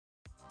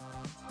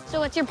So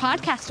what's your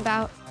podcast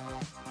about?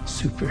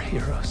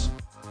 Superheroes.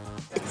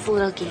 It's a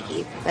little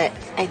geeky, but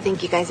I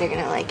think you guys are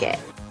gonna like it.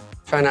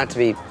 Try not to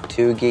be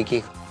too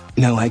geeky.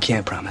 No, I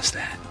can't promise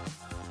that.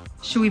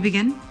 Should we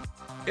begin?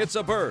 It's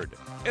a bird.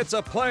 It's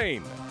a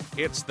plane.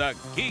 It's the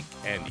Geek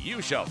and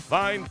You Shall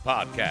Find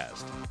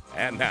podcast.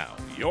 And now,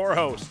 your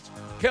hosts,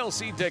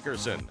 Kelsey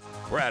Dickerson,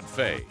 Brad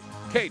Fay,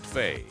 Kate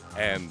Fay,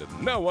 and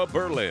Noah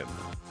Berlin.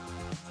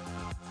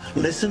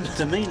 Listen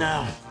to me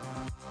now.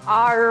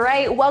 All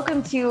right,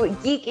 welcome to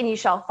Geek and You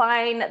Shall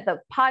Find,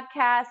 the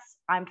podcast.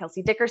 I'm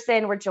Kelsey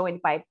Dickerson. We're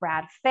joined by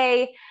Brad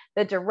Fay,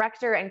 the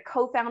director and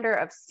co-founder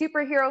of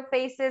Superhero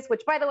Faces,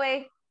 which, by the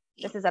way,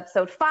 this is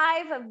episode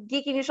 5 of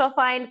Geek and You Shall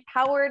Find,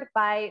 powered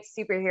by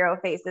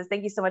Superhero Faces.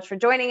 Thank you so much for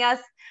joining us.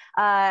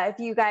 If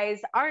you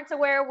guys aren't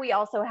aware, we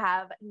also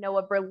have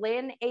Noah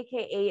Berlin,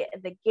 aka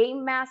the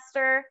Game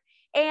Master,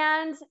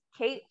 and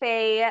Kate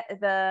Fay,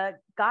 the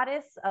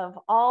goddess of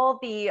all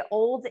the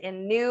old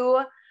and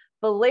new,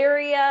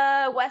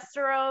 Valyria,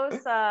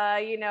 Westeros,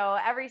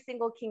 every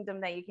single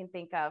kingdom that you can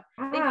think of.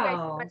 Wow. Thank you guys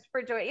so much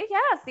for joining.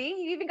 Yeah,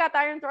 see, you even got the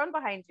Iron Throne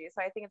behind you,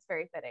 so I think it's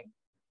very fitting.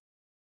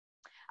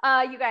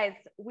 You guys,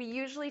 we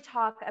usually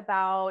talk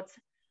about,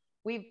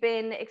 we've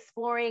been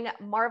exploring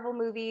Marvel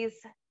movies,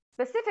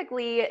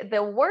 specifically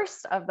the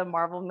worst of the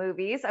Marvel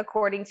movies,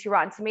 according to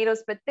Rotten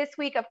Tomatoes. But this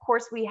week, of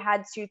course, we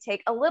had to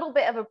take a little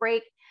bit of a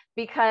break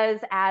because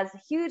as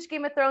huge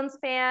Game of Thrones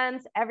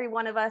fans, every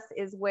one of us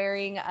is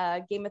wearing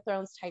a Game of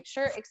Thrones type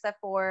shirt, except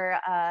for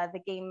the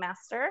Game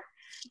Master.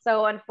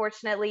 So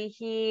unfortunately,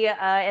 he,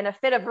 in a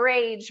fit of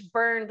rage,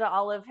 burned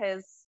all of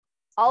his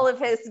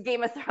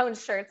Game of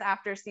Thrones shirts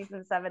after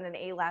season 7 and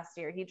 8 last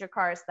year. He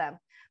Dracarys them.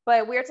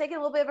 But we're taking a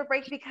little bit of a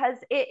break because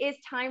it is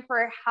time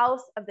for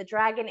House of the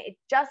Dragon. It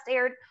just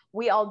aired.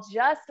 We all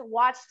just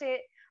watched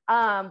it.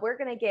 We're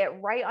going to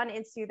get right on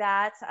into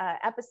that.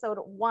 Episode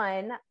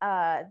 1,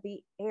 The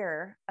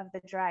Heir of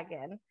the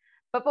Dragon.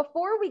 But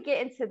before we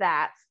get into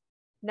that,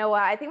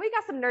 Noah, I think we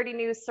got some nerdy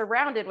news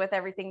surrounded with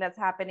everything that's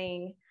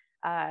happening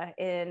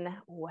in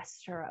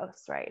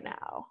Westeros right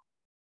now.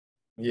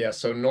 Yeah,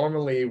 so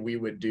normally we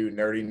would do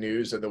nerdy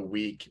news of the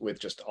week with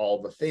just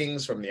all the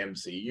things from the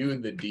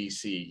MCU, the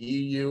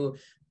DCEU,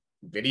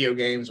 video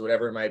games,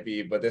 whatever it might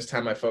be. But this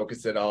time I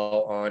focused it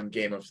all on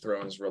Game of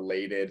Thrones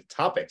related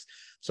topics.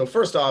 So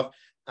first off,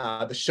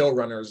 the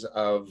showrunners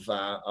of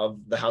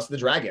the House of the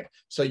Dragon.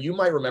 So you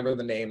might remember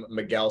the name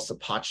Miguel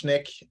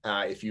Sapochnik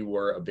if you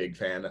were a big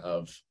fan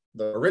of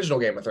the original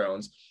Game of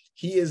Thrones.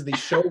 He is the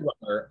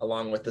showrunner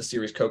along with the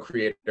series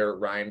co-creator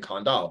Ryan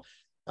Condal.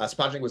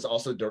 Sapochnik was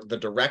also the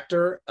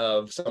director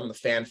of some of the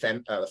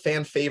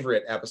fan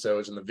favorite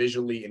episodes and the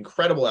visually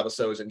incredible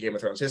episodes in Game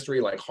of Thrones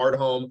history, like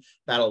Hardhome,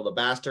 Battle of the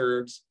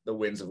Bastards, The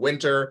Winds of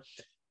Winter.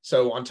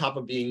 So on top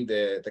of being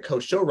the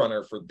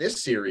co-showrunner for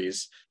this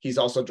series, he's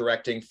also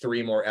directing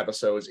 3 more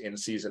episodes in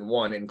season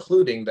 1,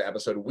 including the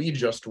episode we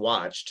just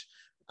watched,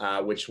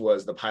 which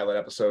was the pilot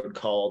episode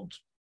called,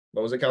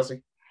 what was it,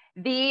 Kelsey?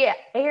 The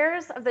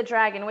Heirs of the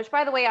Dragon, which,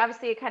 by the way,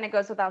 obviously it kind of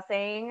goes without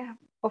saying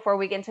before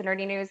we get into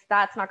nerdy news,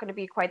 that's not going to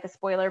be quite the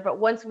spoiler. But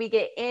once we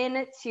get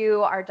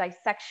into our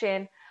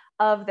dissection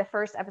of the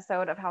first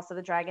episode of House of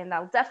the Dragon,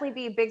 that'll definitely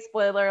be a big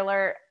spoiler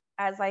alert,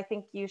 as I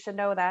think you should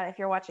know that if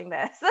you're watching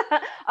this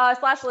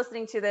 /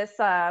 listening to this.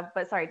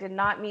 But sorry, did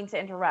not mean to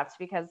interrupt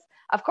because,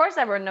 of course,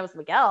 everyone knows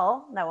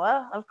Miguel,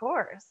 Noah, of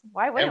course.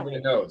 Why wouldn't we?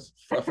 Everybody knows.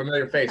 A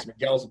familiar face,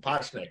 Miguel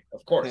Sapochnik,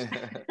 of course.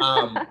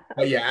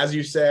 But yeah, as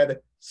you said,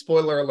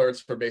 spoiler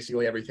alerts for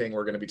basically everything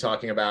we're going to be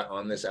talking about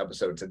on this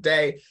episode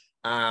today.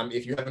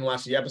 If you haven't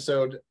watched the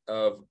episode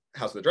of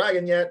House of the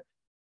Dragon yet,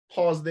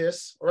 pause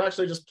this, or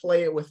actually just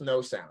play it with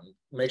no sound.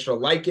 Make sure to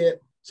like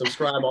it,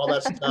 subscribe, all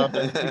that stuff,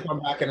 and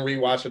come back and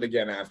rewatch it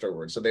again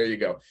afterwards. So there you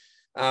go.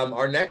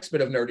 Our next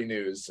bit of nerdy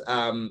news.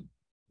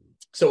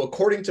 So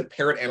according to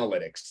Parrot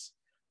Analytics,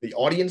 the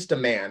audience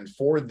demand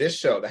for this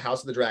show, The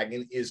House of the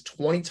Dragon, is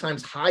 20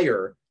 times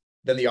higher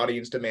than the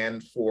audience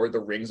demand for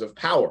The Rings of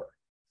Power.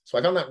 So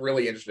I found that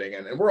really interesting,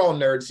 and we're all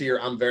nerds here.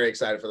 I'm very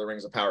excited for The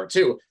Rings of Power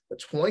too, but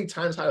 20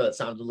 times higher,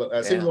 seems a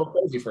little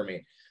crazy for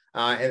me.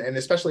 And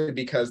especially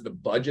because the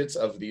budgets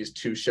of these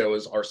two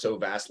shows are so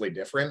vastly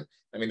different.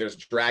 I mean, there's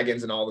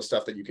dragons and all the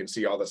stuff that you can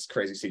see, all this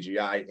crazy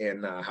CGI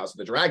in House of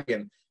the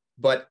Dragon,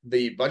 but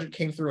the budget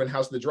came through in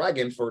House of the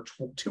Dragon for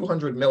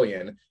 200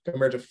 million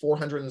compared to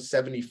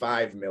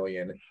 475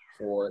 million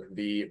for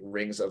The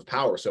Rings of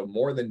Power. So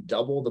more than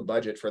double the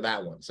budget for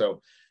that one.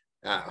 So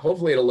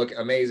hopefully it'll look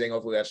amazing.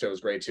 Hopefully that show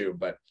is great too,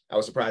 but I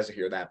was surprised to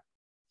hear that.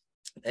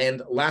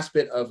 And last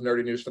bit of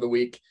nerdy news for the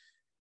week,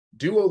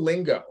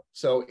 Duolingo.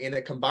 So in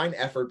a combined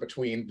effort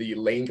between the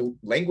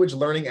language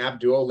learning app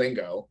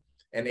Duolingo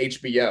and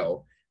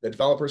HBO, the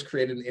developers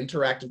created an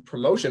interactive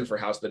promotion for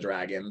House of the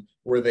Dragon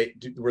where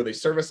the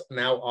service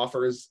now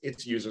offers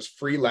its users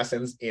free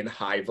lessons in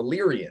High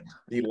Valyerian,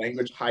 the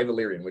language High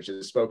Valyerian, which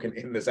is spoken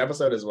in this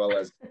episode as well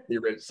as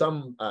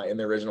some in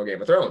the original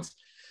Game of Thrones.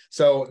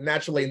 So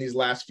naturally, in these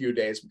last few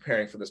days,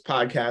 preparing for this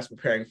podcast,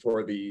 preparing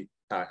for the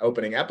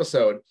opening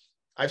episode,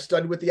 I've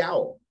studied with the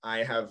owl.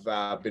 I have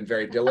been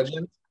very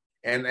diligent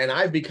And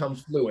I've become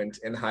fluent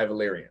in High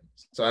Valyerian.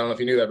 So I don't know if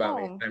you knew that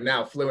about me. I'm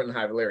now fluent in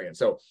High Valyerian.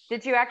 So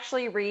did you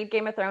actually read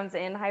Game of Thrones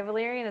in High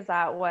Valyerian? Is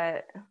that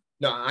what?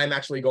 No, I'm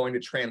actually going to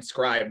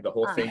transcribe the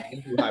whole thing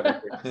into High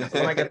Valyerian. So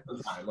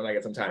when I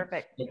get some time.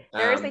 Perfect.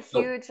 There is a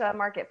huge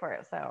market for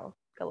it, so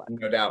good luck.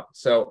 No doubt.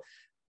 So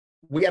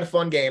we had a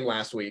fun game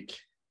last week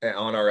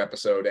on our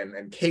episode,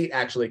 and Kate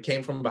actually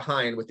came from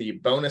behind with the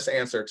bonus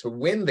answer to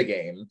win the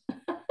game.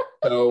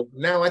 So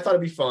now I thought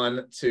it'd be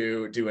fun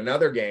to do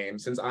another game.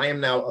 Since I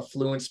am now a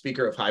fluent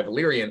speaker of High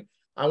Valyerian,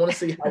 I want to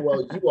see how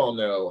well you all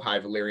know High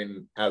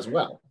Valyerian as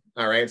well.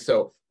 All right.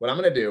 So what I'm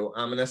going to do,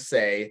 I'm going to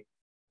say,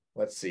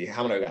 let's see,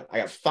 how many I got? I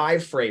got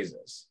 5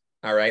 phrases.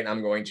 All right.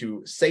 I'm going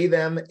to say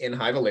them in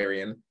High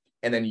Valyerian,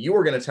 and then you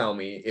are going to tell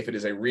me if it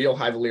is a real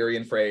High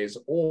Valyerian phrase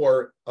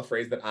or a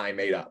phrase that I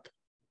made up.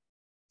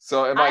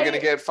 So am I going to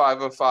get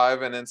 5 of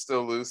 5 and then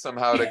still lose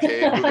somehow to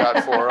Kate, who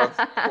got 4 of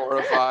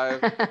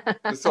 5?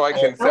 Just so I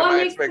can set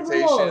my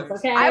expectations.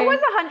 Okay. I was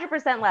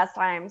 100% last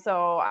time,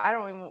 so I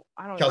don't.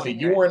 Kelsey,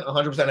 you weren't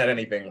 100% at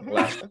anything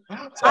last time.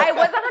 So. I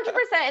was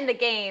 100% in the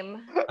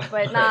game,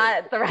 but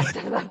not the rest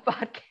of the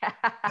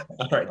podcast.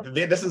 All right,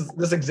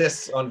 this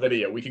exists on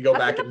video. We can go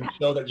back and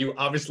show that you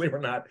obviously were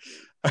not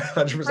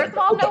 100%. First of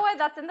all, Noah,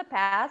 that's in the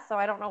past, so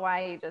I don't know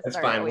why you just. That's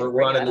fine.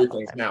 We're on to new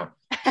things now.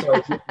 So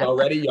y'all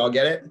ready? Y'all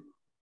get it?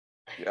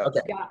 Yeah. Okay.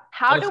 Yeah.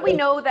 How do we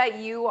know that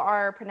you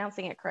are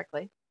pronouncing it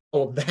correctly?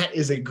 Oh, that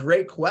is a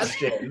great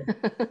question.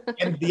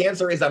 And the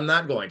answer is I'm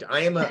not going to.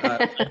 I am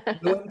a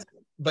fluent,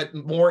 but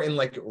more in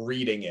like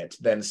reading it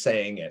than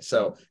saying it.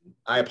 So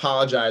I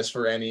apologize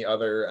for any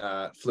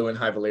other fluent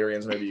High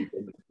Valyerians. Maybe you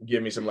can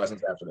give me some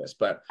lessons after this.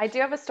 But I do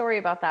have a story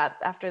about that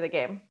after the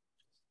game.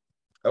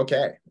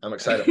 Okay, I'm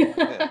excited.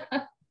 Yeah.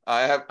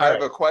 I have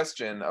a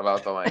question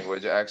about the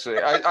language. Actually,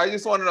 I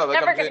just want to know.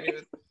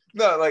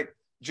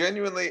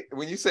 Genuinely,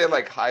 when you say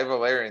like High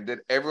Valyerian, did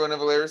everyone in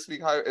Valyria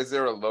speak High? Is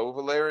there a Low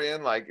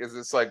Valyerian? Like, is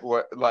this like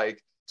what?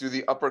 Like, do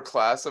the upper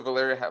class of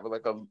Valyria have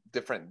like a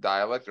different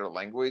dialect or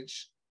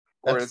language?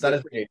 Or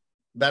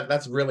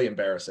That's really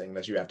embarrassing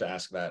that you have to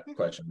ask that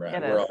question,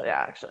 Brad. It is,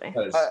 actually.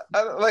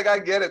 I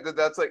get it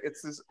that's like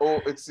it's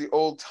the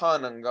old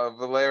tongue of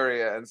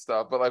Valyria and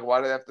stuff, but like, why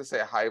do they have to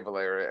say High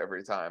Valyria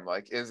every time?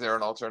 Like, is there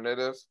an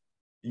alternative?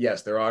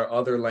 Yes, there are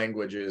other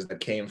languages that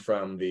came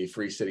from the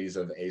free cities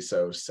of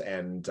Assos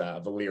and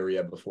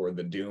Valyria before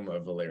the doom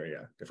of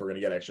Valyria, if we're going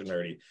to get extra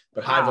nerdy.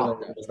 But High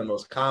Valyrian is the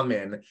most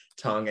common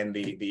tongue and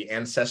the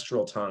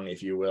ancestral tongue,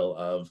 if you will,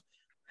 of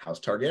House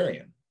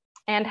Targaryen.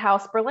 And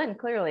House Berlin,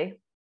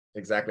 clearly.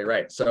 Exactly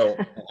right. So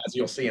as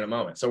you'll see in a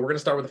moment. So we're going to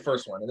start with the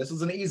first one. And this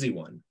is an easy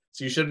one.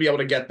 So you should be able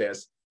to get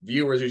this.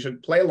 Viewers, you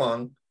should play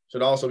along,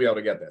 should also be able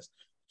to get this.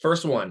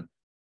 First one,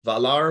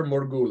 Valar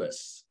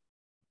Morghulis.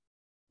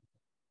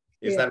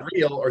 Is that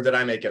real, or did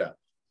I make it up?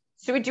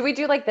 Do we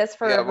do like this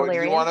for Valyrian?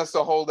 Do you want us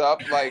to hold up?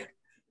 Like,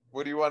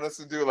 what do you want us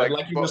to do? Like, I'd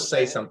like you to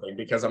say something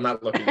because I'm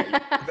not looking at you.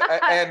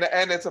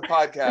 and it's a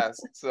podcast,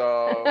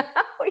 so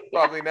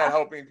probably not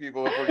helping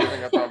people if we're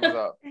giving a thumbs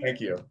up. Thank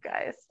you,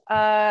 guys.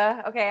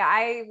 Okay,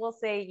 I will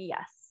say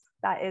yes.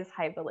 That is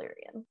High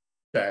Valyerian.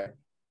 Okay.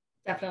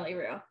 Definitely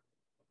real.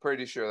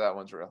 Pretty sure that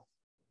one's real.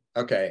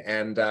 Okay,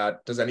 and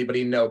does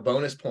anybody know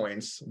bonus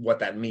points what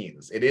that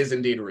means? It is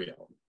indeed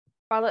real.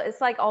 It's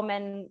like all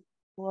men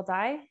will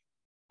die.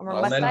 Or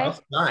all must men die.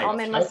 Must die. All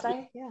men must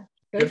die. Yeah.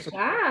 Good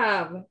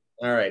job.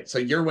 All right, so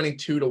you're winning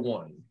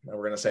 2-1. We're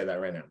going to say that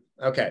right now.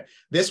 Okay,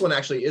 this one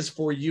actually is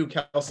for you,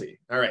 Kelsey.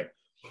 All right.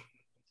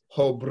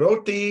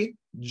 Hobroti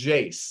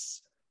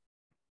Jace.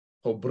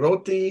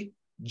 Hobroti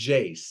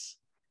Jace.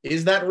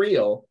 Is that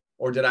real,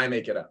 or did I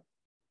make it up?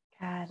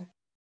 God.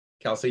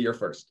 Kelsey, you're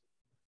first.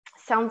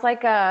 Sounds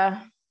like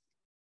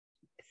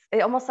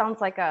it almost sounds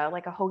like a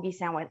hoagie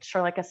sandwich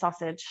or like a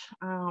sausage.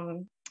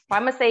 I'm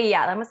gonna say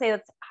yeah. I'm gonna say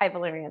that's High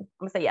Valyerian. I'm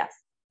gonna say yes.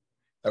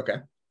 Okay.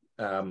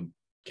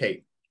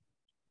 Kate.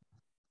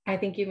 I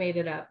think you made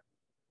it up.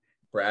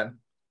 Brad.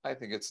 I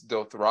think it's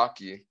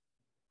Dothraki.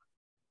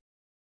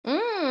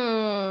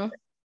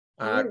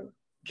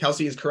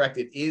 Kelsey is correct.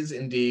 It is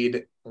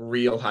indeed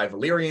real High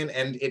Valyerian,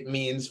 and it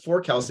means, for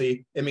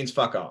Kelsey, it means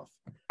fuck off.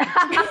 That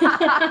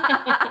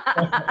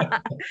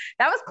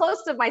was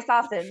close to my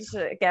sausage,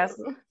 I guess.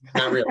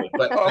 Not really,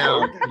 but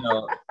now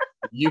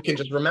you can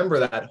just remember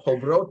that.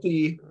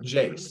 Hobroti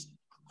Jace.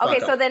 Okay,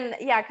 so then,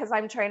 yeah, because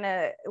I'm trying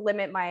to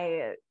limit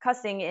my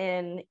cussing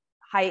in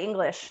High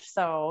English,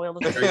 so we'll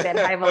just keep it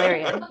High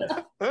Valyerian.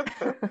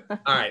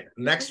 All right,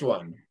 next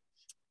one.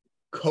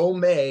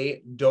 Come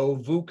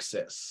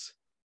dovuxis.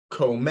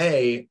 Come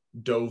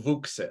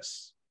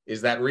dovuxis.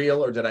 Is that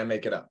real, or did I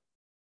make it up?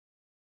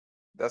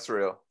 That's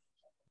real.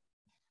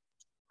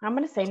 I'm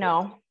going to say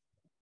no.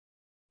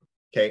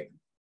 Okay.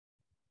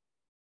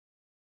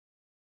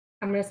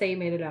 I'm going to say you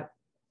made it up.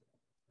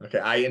 Okay,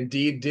 I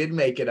indeed did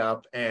make it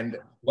up. And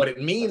what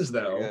it means,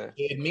 though,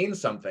 it means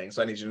something.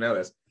 So I need you to know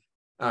this.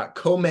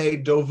 Come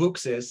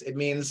dovuxis, it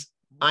means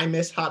I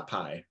miss hot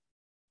pie.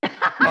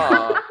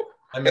 I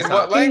miss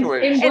what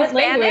language? In what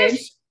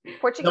language?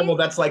 Portuguese? No, well,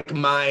 that's like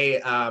my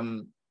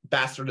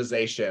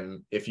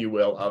bastardization, if you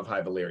will, of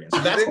High Valyerian. So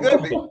that's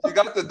you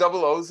got the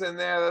double O's in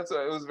there.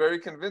 It was very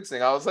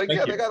convincing. I was like,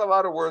 Thank you. They got a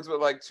lot of words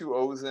with like 2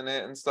 O's in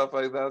it and stuff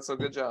like that. So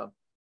good job.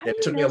 It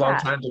took me a long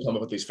time to come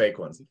up with these fake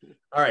ones.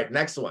 All right,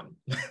 next one.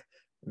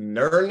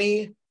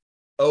 Nurni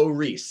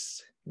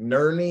O'Rees.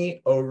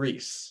 Nurni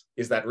O'Rees.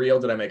 Is that real?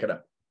 Did I make it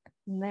up?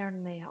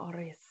 Nurni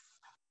O'Rees.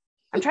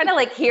 I'm trying to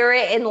like hear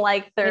it in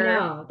like their.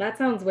 No, that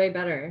sounds way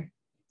better.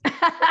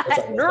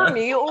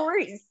 Nurni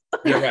O'Rees.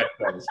 You're right,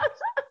 friends.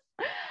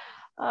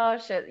 Oh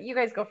shit! You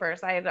guys go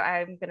first. I'm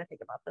gonna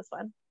think about this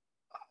one.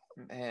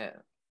 Man.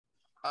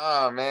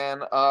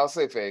 I'll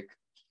say fake.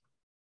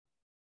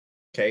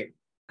 Kate.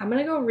 I'm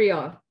gonna go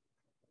real.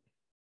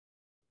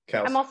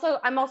 Kels.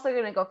 I'm also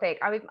gonna go fake.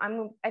 I think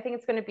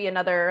it's gonna be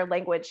another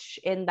language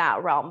in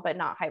that realm, but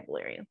not High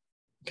Valyerian.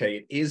 Okay,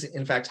 it is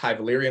in fact High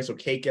Valyerian, so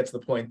Kate gets the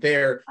point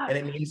there,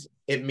 and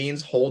it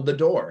means hold the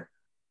door.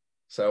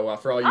 So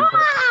for all you out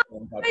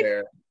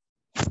there,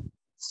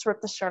 just rip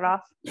the shirt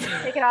off.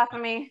 Take it off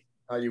of me.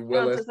 You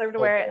don't deserve to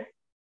wear it.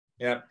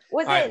 Yeah.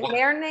 Was all it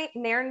right.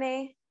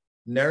 Nerne?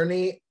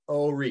 Nurni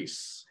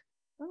O'Rees.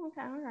 Oh,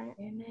 okay, all right.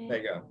 There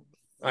you go.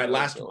 All right,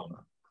 last one.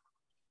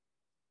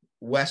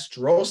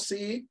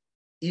 Westrosi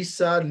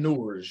Isa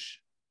Nurj.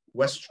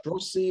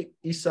 Westrosi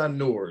Isa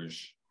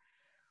Nurj.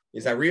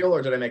 Is that real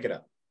or did I make it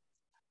up?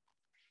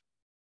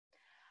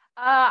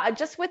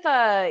 Just with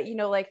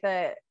like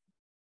the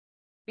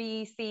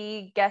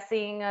BC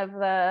guessing of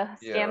the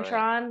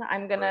Scantron, right.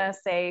 I'm gonna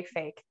say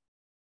fake.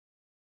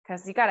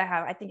 Because you gotta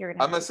have, I think you're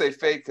gonna. I'm gonna say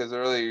fake because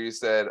earlier you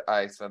said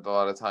I spent a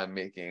lot of time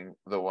making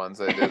the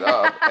ones I did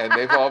up, and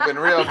they've all been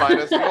real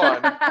minus 1.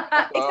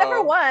 Except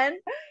for one.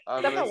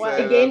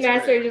 The game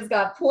master just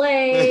got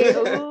played.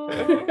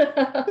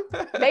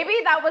 Maybe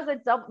that was a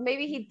double.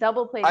 Maybe he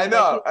double played. I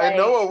know. I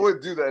know Noah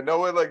would do that.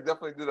 Noah like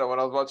definitely did that when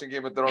I was watching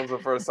Game of Thrones the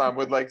first time.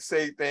 Would like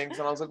say things,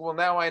 and I was like, well,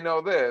 now I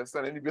know this,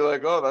 and then you'd be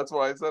like, oh, that's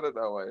why I said it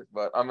that way.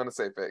 But I'm gonna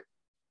say fake.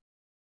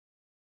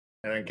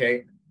 And then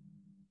Kate.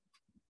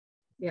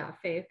 Yeah,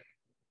 fake.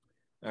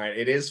 All right,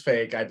 it is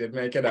fake. I did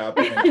make it up.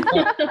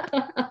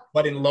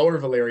 But in Lower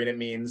Valyrian, it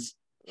means,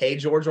 hey,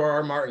 George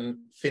R.R.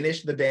 Martin,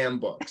 finish the damn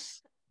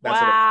books. That's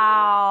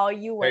wow,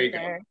 you went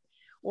there.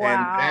 Wow.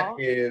 And that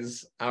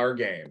is our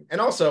game.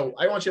 And also,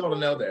 I want you all to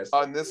know this.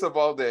 On this of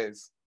all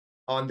days.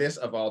 On this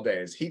of all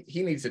days.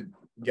 He needs to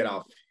get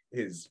off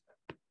his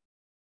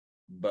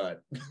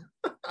butt.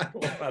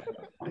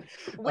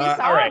 We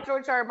saw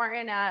George R.R.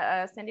 Martin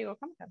at San Diego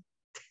Comic-Con.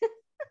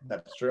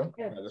 That's true.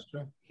 Yeah. That is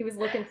true. He was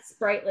looking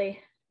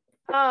sprightly.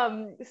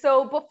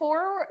 So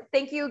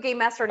thank you, Game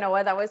Master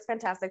Noah. That was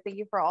fantastic. Thank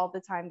you for all the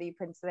time that you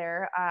put into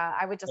there.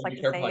 I would just like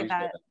to say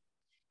that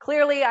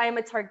clearly I am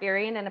a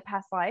Targaryen in a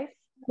past life.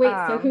 Wait,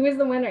 so who is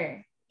the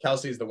winner?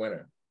 Kelsey's the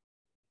winner.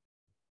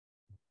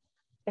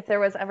 If there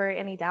was ever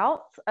any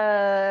doubt,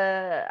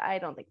 I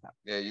don't think so.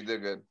 Yeah, you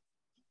did good.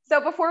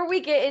 So before we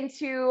get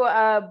into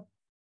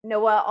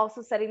Noah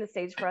also setting the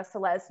stage for us to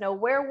let us know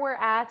where we're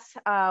at,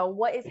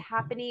 what is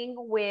happening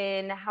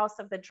when House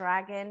of the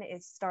Dragon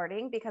is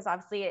starting, because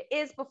obviously it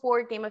is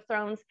before Game of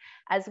Thrones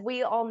as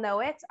we all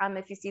know it.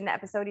 If you've seen the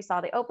episode, you saw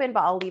the open,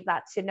 but I'll leave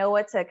that to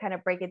Noah to kind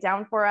of break it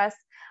down for us.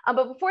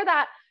 But before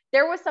that,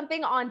 there was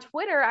something on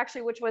Twitter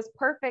actually, which was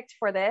perfect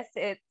for this.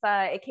 It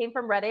came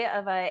from Reddit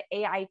of a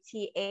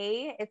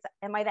AITA. It's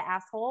Am I the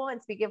Asshole?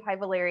 And speaking of High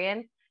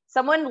Valyerian,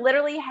 someone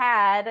literally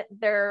had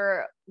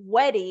their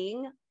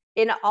wedding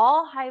in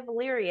all High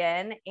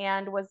Valyerian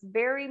and was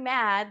very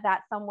mad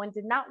that someone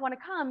did not want to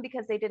come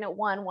because they didn't,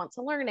 1, want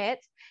to learn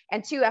it,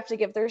 and 2, have to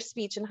give their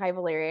speech in High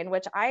Valyerian,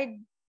 which I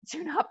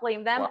do not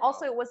blame them. Wow.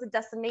 Also, it was a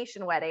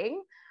destination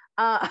wedding.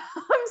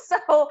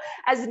 So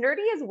as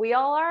nerdy as we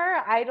all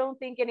are, I don't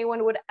think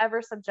anyone would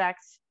ever subject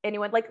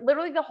anyone. Like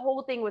literally the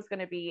whole thing was going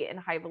to be in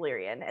High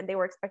Valyerian and they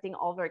were expecting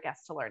all their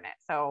guests to learn it.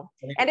 So,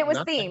 and it was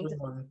themed.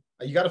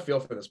 You got to feel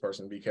for this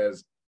person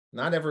because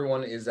not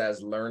everyone is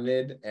as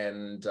learned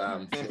and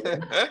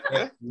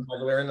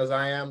Valyrian as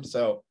I am.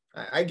 So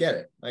I get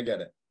it. I get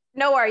it.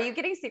 No, are you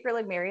getting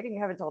secretly married and you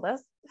haven't told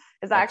us?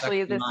 Is that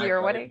actually this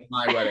your wedding?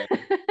 My wedding.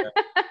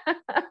 Yeah.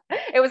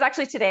 It was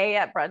actually today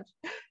at brunch.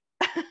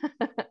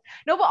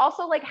 No, but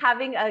also like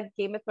having a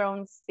Game of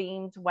Thrones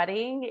themed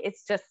wedding, it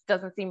just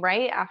doesn't seem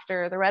right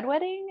after the Red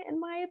Wedding, in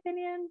my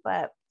opinion.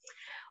 But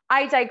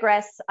I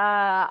digress.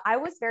 I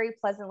was very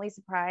pleasantly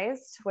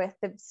surprised with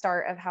the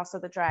start of House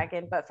of the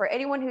Dragon. But for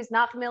anyone who's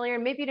not familiar,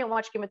 maybe you didn't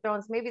watch Game of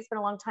Thrones, maybe it's been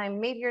a long time,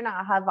 maybe you're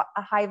not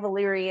a High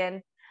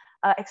Valyerian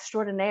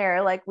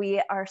extraordinaire, like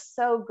we are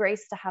so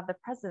graced to have the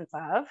presence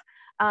of.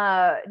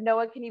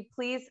 Noah, can you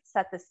please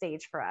set the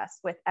stage for us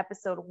with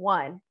episode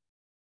 1,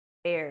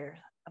 Heirs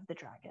of the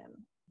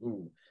Dragon?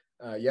 Ooh.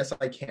 Yes,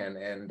 I can.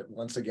 And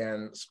once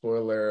again,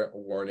 spoiler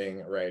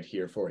warning right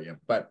here for you.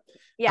 But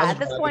yeah, at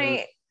this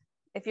point,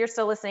 if you're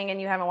still listening and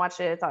you haven't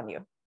watched it, it's on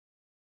you.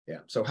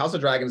 Yeah. So House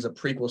of Dragon is a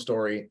prequel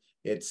story.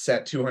 It's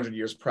set 200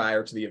 years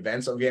prior to the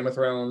events of Game of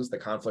Thrones, the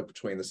conflict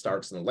between the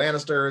Starks and the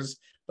Lannisters,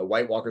 the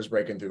White Walkers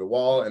breaking through the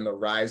wall, and the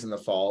rise and the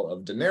fall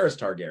of Daenerys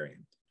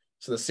Targaryen.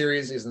 So the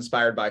series is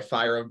inspired by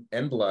Fire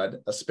and Blood,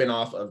 a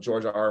spin-off of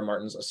George R.R.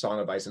 Martin's A Song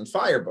of Ice and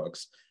Fire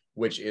books,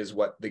 which is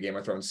what the Game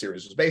of Thrones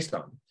series was based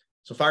on.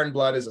 So Fire and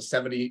Blood is a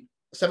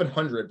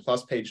 700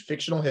 plus page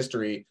fictional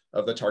history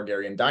of the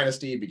Targaryen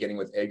dynasty, beginning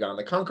with Aegon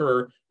the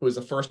Conqueror, who is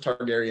the first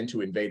Targaryen to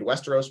invade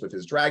Westeros with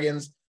his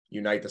dragons,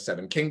 unite the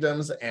Seven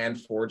Kingdoms,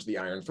 and forge the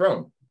Iron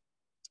Throne.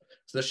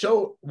 So the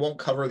show won't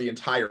cover the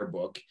entire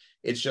book.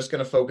 It's just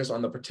going to focus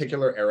on the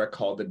particular era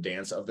called the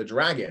Dance of the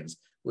Dragons,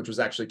 which was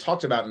actually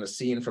talked about in the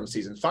scene from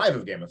season 5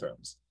 of Game of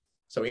Thrones.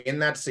 So in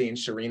that scene,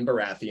 Shireen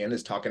Baratheon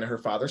is talking to her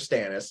father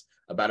Stannis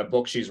about a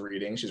book she's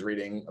reading. She's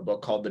reading a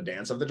book called The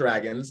Dance of the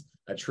Dragons,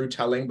 a true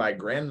telling by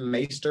Grand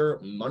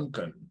Maester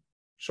Munkun.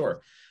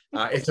 Sure.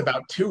 It's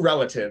about two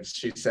relatives,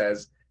 she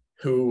says,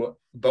 who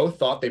both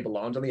thought they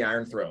belonged on the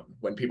Iron Throne.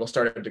 When people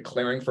started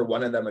declaring for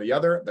one of them or the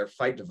other, their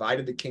fight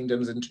divided the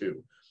kingdoms in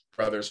two.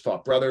 Brothers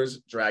fought brothers,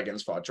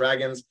 dragons fought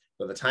dragons.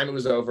 By the time it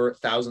was over,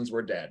 thousands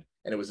were dead.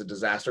 And it was a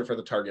disaster for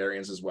the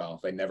Targaryens as well.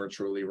 They never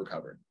truly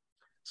recovered.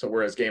 So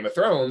whereas Game of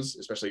Thrones,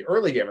 especially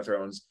early Game of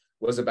Thrones,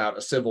 was about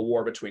a civil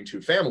war between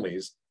two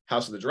families,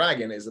 House of the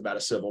Dragon is about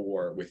a civil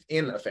war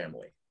within a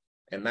family.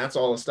 And that's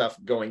all the stuff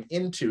going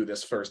into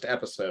this first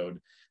episode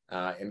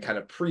and kind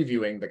of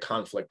previewing the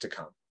conflict to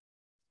come.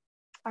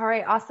 All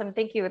right, awesome.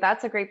 Thank you.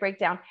 That's a great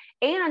breakdown.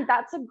 And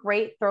that's a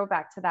great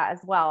throwback to that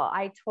as well.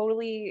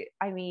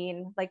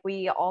 Like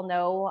we all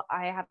know,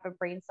 I have a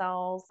brain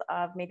cells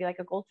of maybe like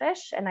a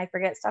goldfish and I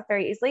forget stuff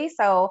very easily.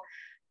 So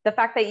the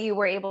fact that you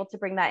were able to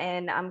bring that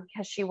in,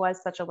 because she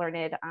was such a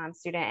learned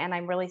student, and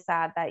I'm really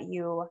sad that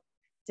you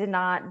did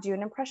not do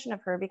an impression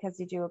of her because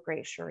you do a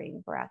great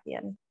Shireen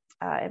Baratheon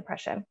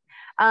impression.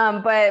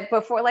 But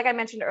before, like I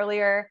mentioned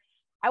earlier,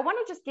 I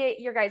want to just get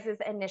your guys'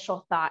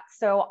 initial thoughts.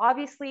 So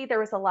obviously there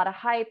was a lot of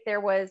hype.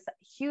 There was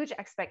huge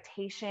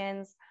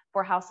expectations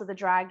for House of the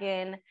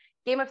Dragon.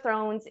 Game of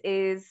Thrones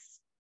is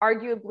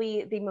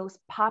arguably the most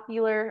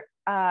popular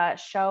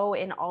show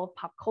in all of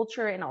pop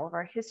culture, in all of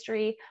our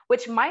history,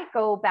 which might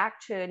go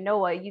back to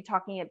Noah, you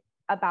talking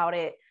about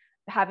it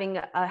having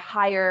a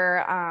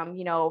higher,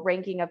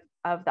 ranking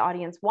of the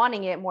audience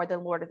wanting it more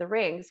than Lord of the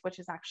Rings, which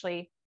is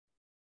actually,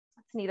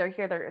 it's neither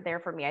here nor there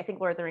for me. I think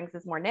Lord of the Rings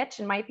is more niche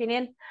in my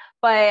opinion,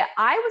 but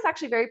I was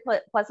actually very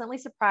pleasantly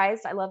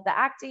surprised. I love the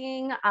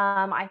acting.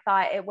 I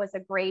thought it was a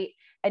great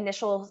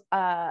initial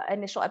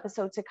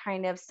episode to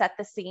kind of set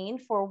the scene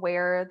for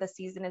where the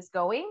season is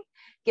going.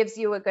 Gives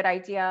you a good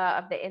idea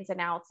of the ins and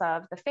outs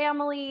of the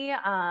family.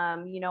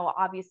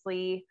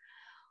 Obviously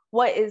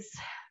what is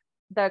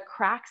the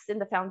cracks in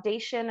the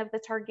foundation of the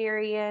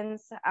Targaryens.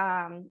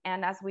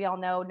 And as we all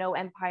know, no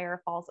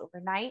empire falls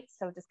overnight.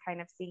 So just kind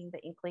of seeing the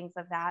inklings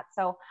of that.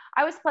 So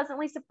I was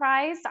pleasantly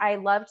surprised. I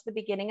loved the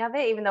beginning of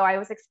it, even though I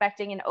was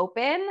expecting an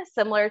open,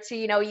 similar to,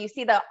 you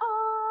see the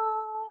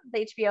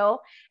HBO,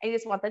 and you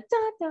just want the da,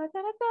 da, da,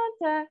 da, da,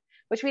 da,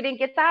 which we didn't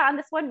get that on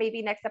this one,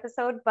 maybe next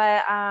episode.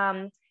 But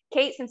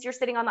Kate, since you're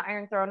sitting on the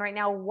Iron Throne right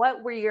now,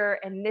 what were your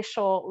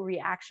initial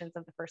reactions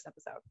of the first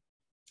episode?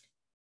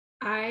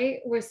 I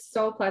was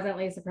so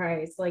pleasantly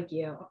surprised, like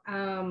you.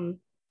 I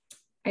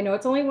know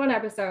it's only one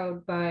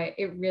episode, but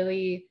it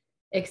really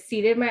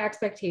exceeded my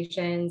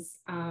expectations.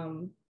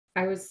 I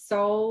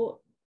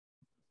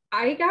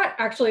got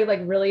actually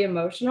like really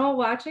emotional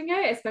watching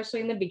it,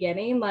 especially in the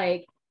beginning.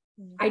 Like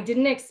I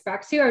didn't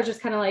expect to. I was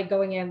just kind of like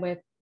going in with,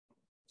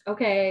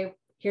 okay,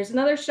 here's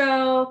another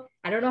show.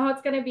 I don't know how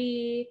it's going to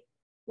be,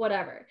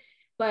 whatever.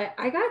 But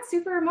I got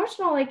super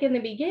emotional like in the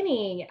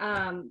beginning.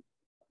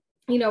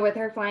 With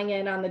her flying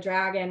in on the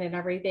dragon and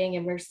everything,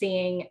 and we're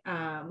seeing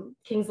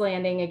King's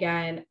Landing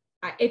again.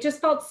 It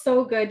just felt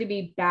so good to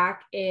be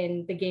back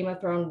in the Game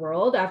of Thrones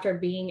world after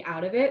being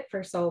out of it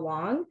for so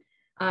long,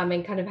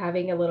 and kind of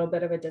having a little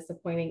bit of a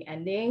disappointing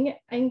ending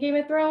in Game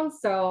of Thrones.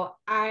 So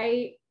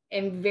I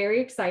am very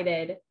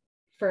excited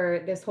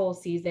for this whole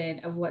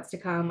season of what's to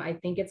come. I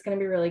think it's going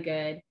to be really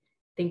good.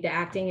 I think the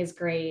acting is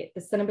great.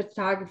 The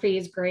cinematography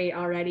is great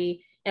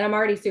already. And I'm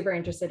already super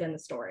interested in the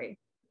story.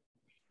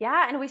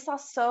 Yeah, and we saw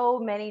so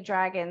many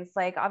dragons.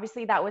 Like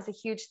obviously that was a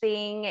huge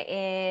thing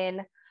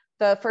in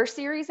the first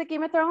series of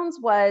Game of Thrones,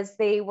 was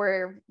they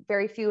were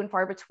very few and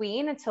far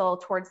between until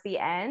towards the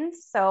end.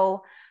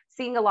 So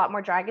seeing a lot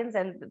more dragons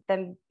and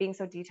them being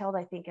so detailed,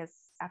 I think is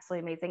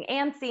absolutely amazing.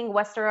 And seeing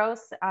Westeros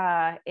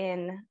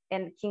in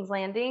King's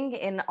Landing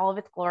in all of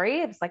its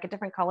glory. It was like a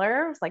different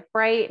color. It was like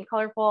bright and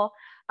colorful.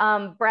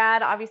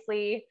 Brad,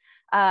 obviously,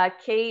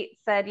 Kate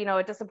said,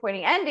 a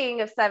disappointing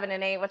ending of 7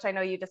 and 8, which I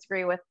know you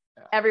disagree with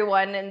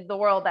everyone in the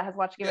world that has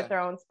watched Game of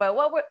Thrones. But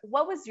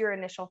what was your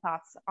initial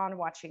thoughts on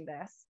watching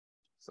this?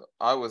 So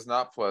I was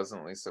not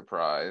pleasantly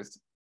surprised.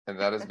 And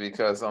that is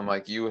because,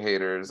 unlike you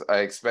haters, I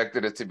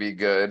expected it to be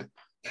good.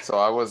 So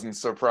I wasn't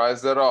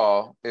surprised at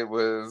all. It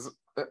was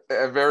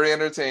very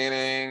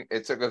entertaining.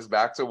 It took us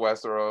back to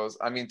Westeros.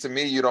 I mean, to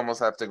me, you'd almost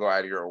have to go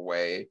out of your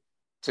way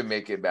to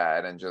make it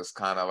bad and just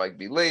kind of like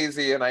be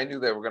lazy. And I knew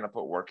they were going to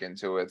put work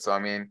into it. So, I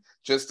mean,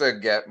 just to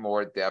get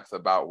more depth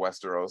about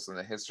Westeros and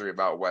the history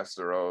about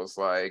Westeros,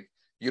 like,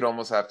 you'd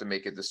almost have to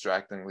make it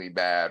distractingly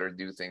bad or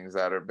do things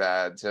that are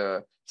bad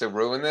to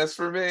ruin this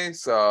for me.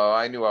 So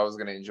I knew I was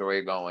going to enjoy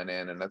it going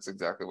in, and that's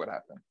exactly what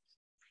happened.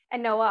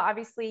 And Noah,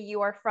 obviously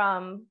you are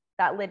from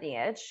that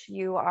lineage.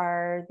 You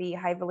are the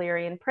High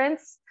Valyerian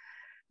prince.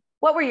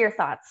 What were your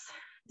thoughts?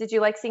 Did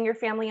you like seeing your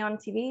family on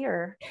TV,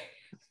 or?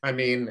 I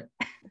mean,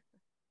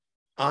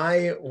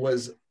 I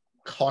was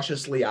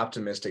cautiously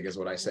optimistic is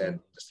what I said,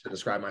 just to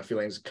describe my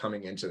feelings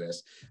coming into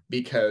this,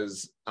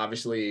 because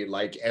obviously,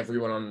 like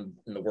everyone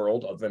in the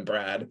world other than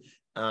Brad,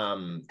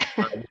 I'm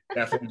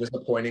definitely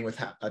disappointed with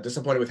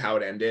how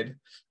it ended.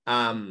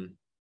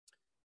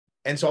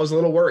 And so I was a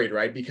little worried,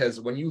 right? Because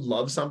when you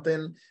love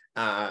something,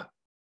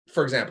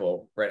 for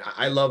example, right,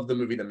 I love the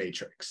movie The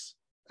Matrix.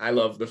 I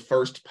love the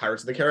first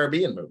Pirates of the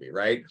Caribbean movie,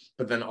 right?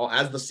 But then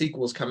as the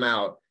sequels come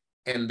out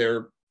and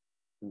they're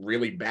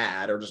really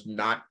bad or just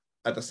not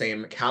at the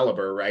same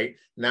caliber, right?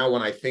 Now,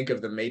 when I think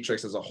of The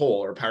Matrix as a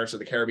whole or Pirates of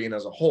the Caribbean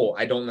as a whole,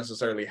 I don't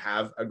necessarily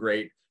have a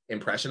great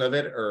impression of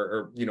it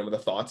or you know, the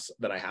thoughts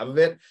that I have of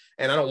it.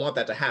 And I don't want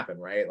that to happen,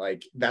 right?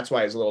 Like, that's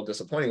why it's a little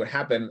disappointing what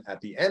happened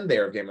at the end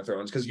there of Game of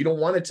Thrones, because you don't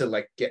want it to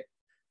like get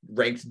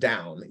ranked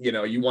down, you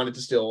know, you want it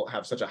to still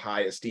have such a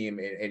high esteem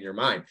in your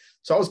mind.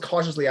 So I was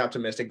cautiously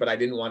optimistic, but I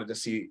didn't want it to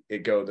see it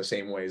go the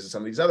same ways as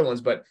some of these other ones.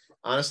 But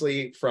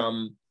honestly,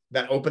 from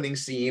that opening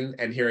scene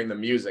and hearing the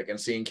music and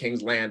seeing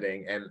King's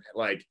Landing, and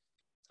like,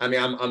 I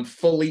mean, I'm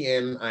fully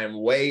in, I'm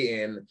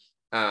way in.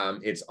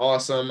 It's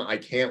awesome. I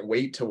can't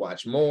wait to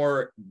watch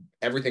more.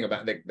 Everything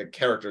about the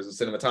characters,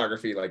 the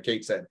cinematography, like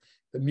Kate said,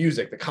 the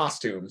music, the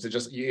costumes,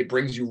 it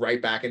brings you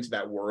right back into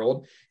that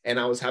world. And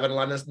I was having a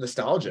lot of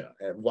nostalgia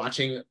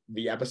watching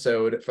the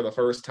episode for the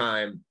first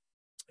time,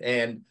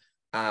 and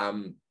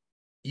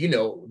you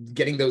know,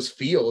 getting those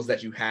feels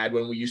that you had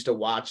when we used to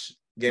watch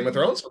Game of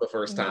Thrones for the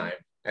first time,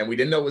 and we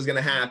didn't know what was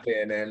going to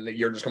happen, and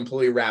you're just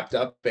completely wrapped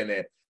up in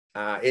it.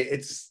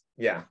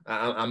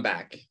 I'm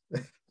back.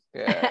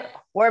 Yeah.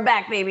 We're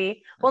back,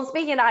 baby. Well,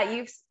 speaking of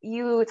that,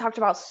 you talked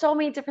about so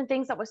many different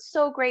things that was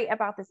so great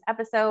about this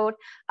episode.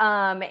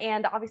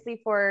 And obviously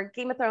for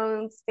Game of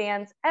Thrones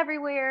fans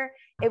everywhere,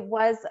 it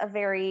was a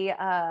very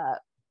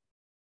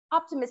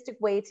optimistic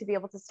way to be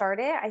able to start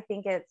it. I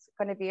think it's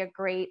going to be a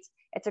great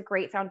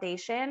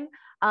foundation.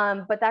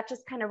 But that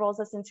just kind of rolls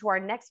us into our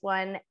next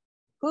one.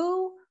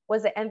 Who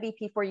was the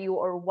MVP for you,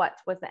 or what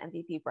was the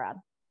MVP, Brad?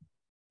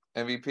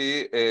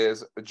 MVP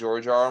is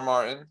George R.R.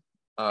 Martin.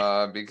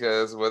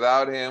 Because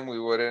without him, we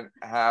wouldn't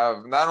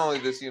have not only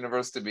this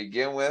universe to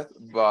begin with,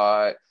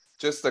 but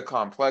just the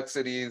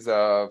complexities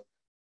of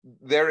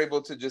they're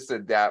able to just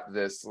adapt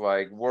this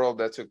like world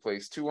that took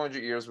place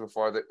 200 years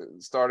before the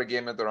start of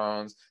Game of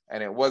Thrones.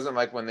 And it wasn't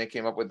like when they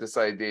came up with this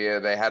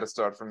idea, they had to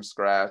start from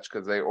scratch,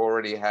 because they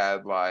already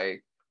had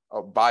like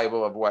a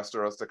Bible of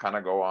Westeros to kind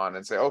of go on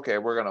and say, okay,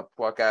 we're going to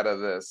pluck out of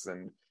this.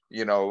 And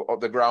you know,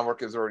 the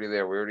groundwork is already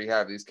there. We already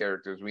have these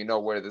characters. We know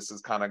where this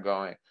is kind of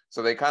going.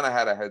 So they kind of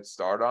had a head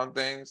start on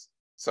things.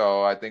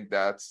 So I think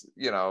that's,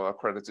 you know, a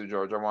credit to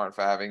George R. R. Martin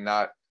for having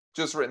not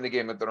just written the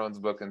Game of Thrones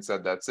book and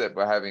said that's it,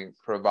 but having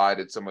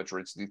provided so much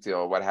rich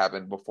detail of what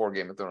happened before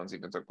Game of Thrones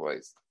even took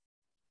place.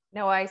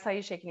 No, I saw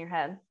you shaking your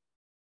head.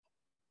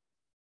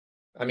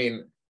 I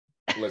mean,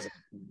 listen,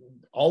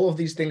 all of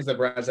these things that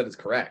Brad said is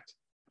correct,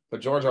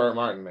 but George R. R.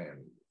 Martin, man,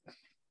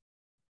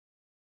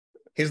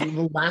 his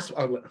last...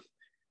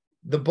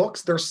 the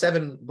books, there's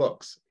 7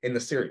 books in the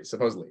series,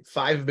 supposedly.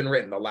 5 have been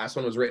written. The last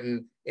one was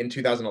written in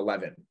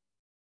 2011.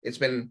 It's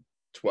been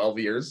 12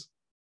 years,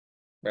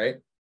 right?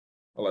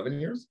 11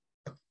 years?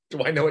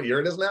 Do I know what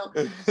year it is now?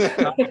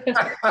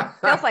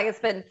 Feels like it's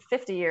been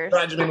 50 years.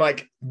 I've been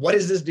like, what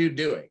is this dude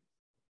doing?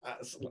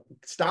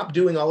 Stop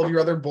doing all of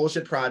your other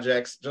bullshit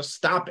projects. Just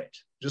stop it.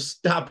 Just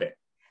stop it.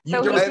 So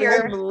let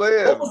him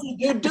live. What was the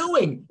dude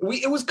doing?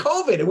 It was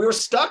COVID and we were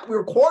stuck. We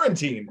were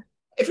quarantined.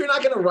 If you're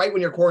not going to write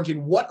when you're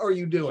quarantined, what are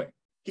you doing?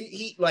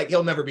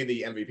 He'll never be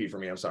the MVP for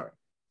me. I'm sorry.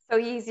 So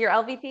he's your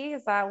LVP?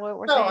 Is that what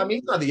we're saying? No, I mean,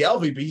 he's not the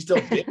LVP. He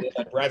still did it.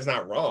 Like, Brad's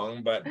not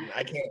wrong, but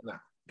I can't. No.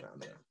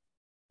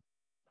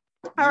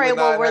 All right.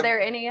 Well, were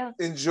there any?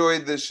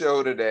 Enjoyed the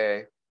show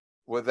today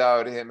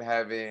without him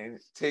having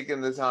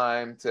taken the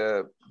time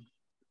to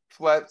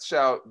flesh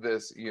out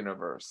this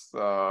universe.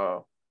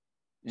 So,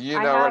 you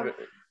know.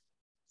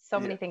 So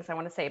many things I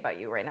want to say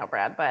about you right now,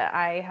 Brad, but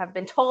I have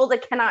been told I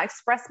cannot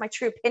express my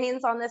true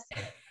opinions on this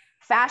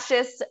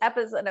fascist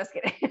episode. No, I was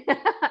kidding.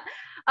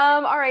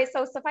 All right,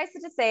 so suffice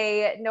it to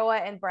say, Noah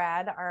and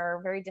Brad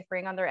are very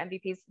differing on their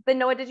MVPs. Then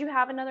Noah, did you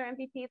have another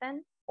MVP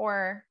then,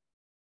 or?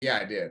 Yeah,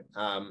 I did.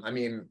 I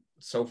mean,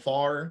 so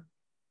far,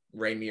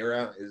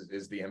 Rhaenyra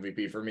is the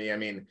MVP for me. I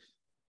mean,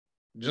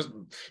 just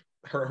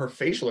her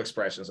facial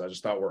expressions I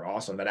just thought were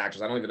awesome. That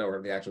actress, I don't even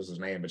know the actress's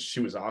name, but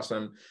she was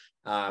awesome.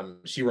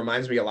 She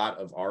reminds me a lot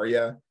of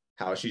Arya,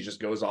 how she just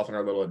goes off on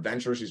her little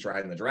adventure. She's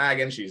riding the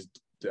dragon. She's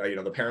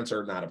the parents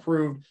are not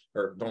approved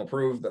or don't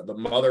approve. The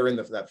mother in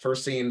that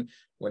first scene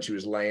when she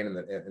was laying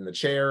in the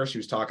chair, she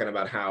was talking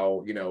about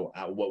how,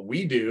 what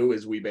we do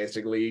is we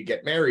basically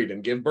get married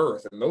and give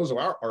birth, and those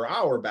are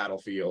our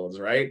battlefields,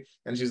 right?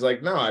 And she's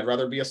like, no, I'd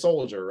rather be a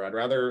soldier. I'd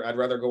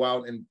rather go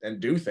out and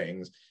do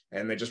things.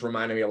 And they just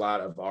reminded me a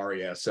lot of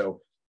Arya. So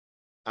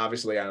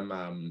obviously I'm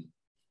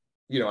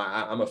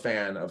a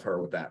fan of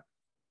her with that.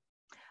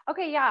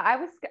 Okay,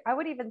 yeah, I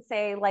would even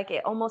say like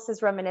it almost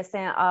is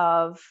reminiscent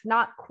of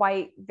not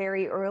quite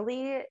very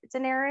early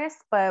Daenerys,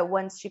 but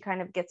once she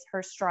kind of gets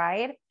her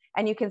stride,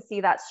 and you can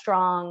see that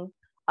strong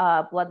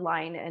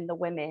bloodline in the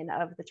women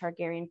of the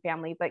Targaryen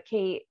family. But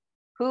Kate,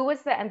 who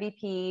was the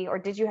MVP, or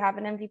did you have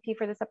an MVP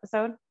for this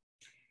episode?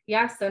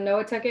 Yeah, so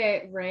Noah took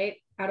it right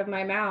out of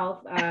my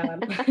mouth.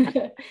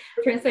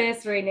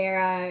 Princess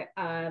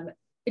Rhaenyra,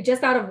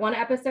 just out of one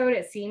episode,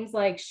 it seems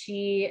like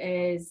she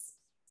is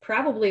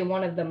probably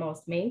one of the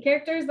most main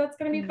characters that's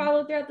going to be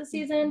followed throughout the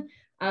season.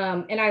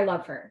 And I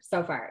love her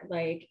so far.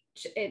 Like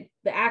the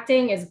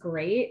acting is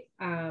great.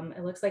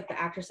 It looks like the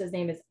actress's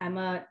name is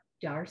Emma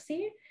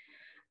Darcy.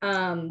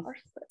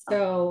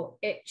 So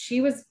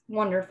she was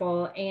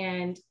wonderful.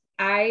 And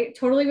I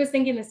totally was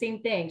thinking the same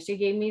thing. She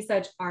gave me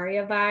such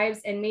Arya vibes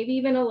and maybe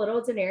even a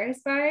little Daenerys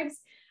vibes.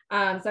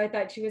 So I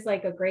thought she was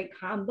like a great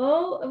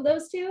combo of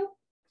those two.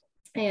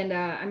 And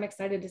I'm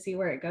excited to see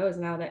where it goes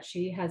now that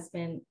she has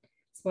been,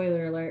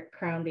 spoiler alert,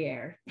 crowned the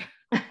heir.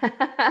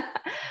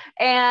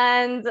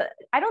 And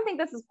I don't think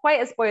this is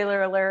quite a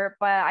spoiler alert,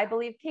 but I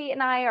believe Kate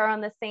and I are on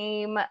the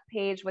same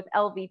page with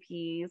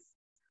LVPs.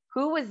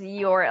 Who was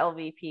your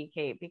LVP,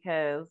 Kate?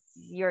 Because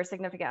your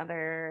significant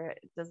other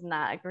does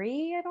not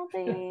agree, I don't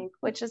think,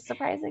 which is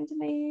surprising to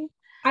me.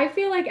 I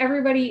feel like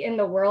everybody in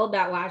the world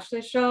that watched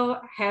this show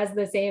has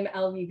the same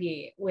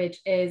LVP, which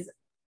is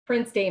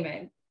Prince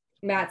Daemon,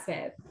 Matt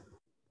Smith.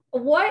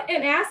 What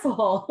an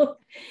asshole.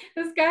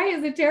 This guy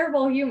is a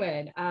terrible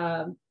human.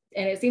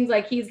 And it seems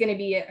like he's going to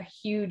be a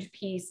huge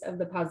piece of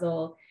the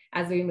puzzle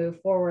as we move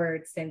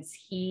forward, since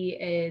he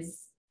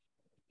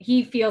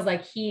feels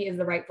like he is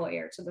the rightful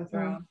heir to the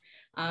throne.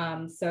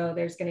 So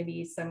there's going to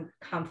be some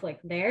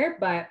conflict there.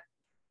 But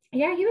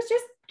yeah, he was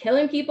just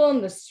killing people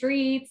in the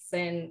streets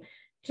and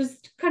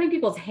just cutting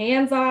people's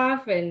hands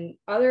off and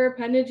other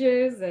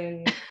appendages.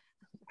 And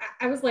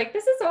I was like,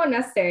 this is so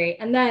unnecessary.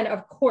 And then,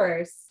 of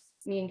course,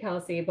 me and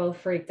Kelsey both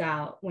freaked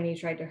out when he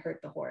tried to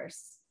hurt the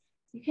horse.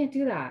 You can't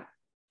do that.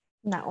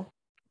 No.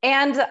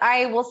 And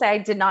I will say I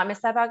did not miss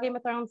that about Game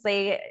of Thrones.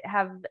 They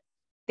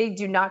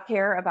do not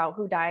care about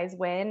who dies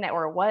when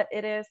or what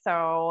it is.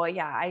 So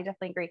yeah, I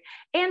definitely agree.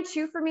 And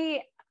two, for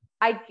me,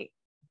 I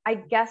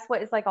guess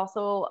what is like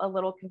also a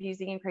little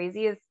confusing and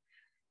crazy is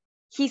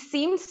he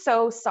seems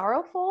so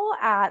sorrowful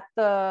at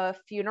the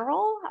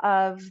funeral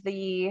of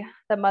the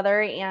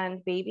mother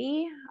and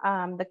baby,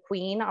 the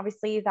queen,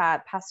 obviously,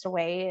 that passed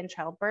away in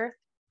childbirth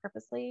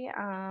purposely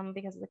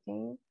because of the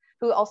king,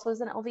 who also is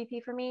an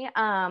LVP for me.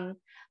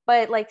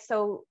 But like,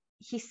 so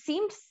he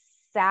seemed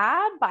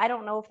sad, but I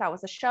don't know if that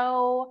was a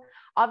show.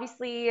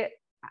 Obviously,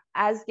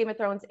 as Game of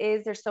Thrones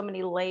is, there's so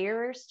many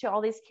layers to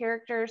all these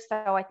characters.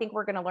 So I think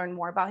we're going to learn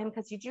more about him,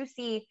 because you do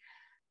see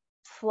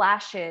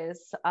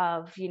flashes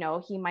of, he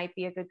might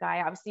be a good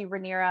guy. Obviously,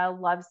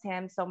 Rhaenyra loves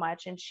him so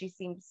much, and she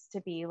seems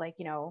to be like,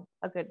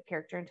 a good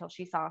character until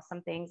she saw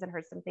some things and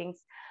heard some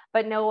things.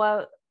 But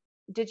Noah,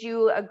 did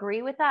you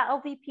agree with that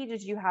LVP?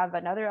 Did you have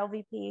another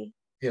LVP?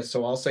 Yeah,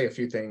 so I'll say a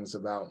few things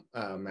about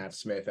Matt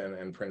Smith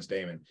and Prince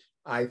Daemon.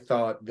 I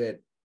thought that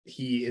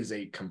he is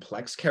a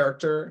complex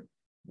character,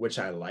 which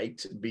I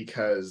liked,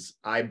 because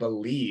I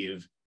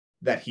believe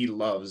that he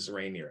loves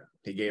Rhaenyra.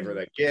 He gave her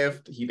that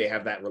gift. They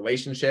have that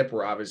relationship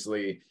where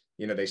obviously,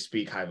 they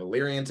speak High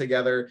Valyerian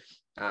together.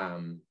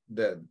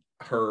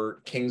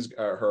 Her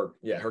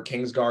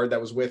Kingsguard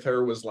that was with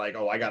her was like,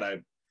 oh, I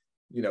gotta,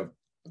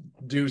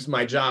 do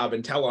my job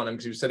and tell on him,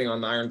 because he was sitting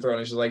on the Iron Throne,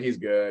 and she's like, he's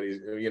good,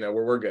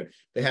 we're good.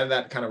 They had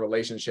that kind of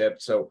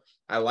relationship, so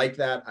I like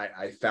that.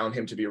 I found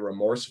him to be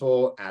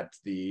remorseful at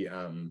the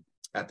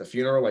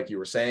funeral, like you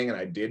were saying, and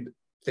I did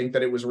think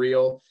that it was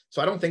real.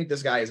 So I don't think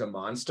this guy is a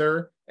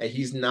monster.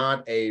 He's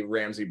not a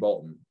Ramsay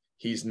Bolton.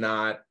 He's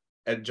not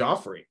a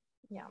Joffrey.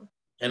 Yeah.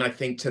 And I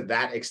think to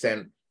that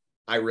extent,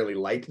 I really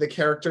like the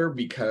character,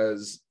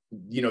 because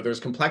there's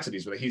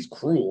complexities with it. He's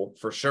cruel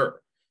for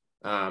sure.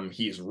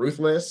 He's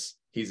ruthless.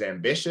 He's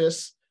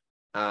ambitious,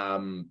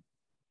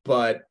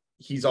 but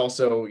he's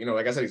also,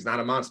 like I said, he's not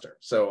a monster.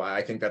 So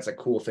I think that's a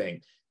cool thing.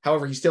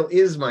 However, he still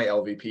is my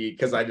LVP,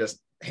 because I just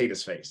hate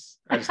his face.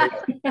 I just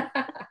hate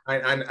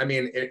I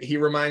mean, he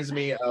reminds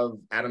me of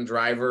Adam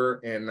Driver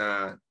in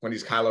when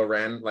he's Kylo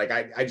Ren. Like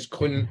I just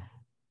couldn't.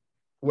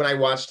 When I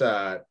watched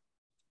the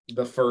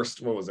first,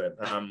 what was it?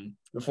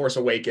 The Force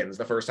Awakens.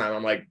 The first time,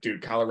 I'm like,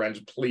 dude, Kylo Ren,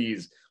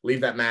 please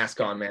leave that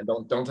mask on, man.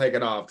 Don't take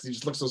it off, because he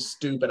just looks so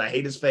stupid. I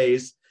hate his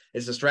face.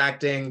 It's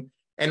distracting.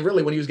 And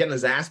really, when he was getting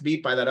his ass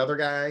beat by that other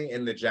guy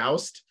in the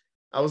joust,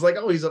 I was like,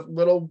 oh, he's a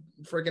little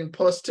freaking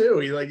puss too.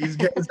 He's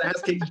getting his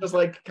ass kicked just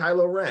like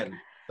Kylo Ren.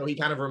 So he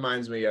kind of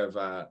reminds me of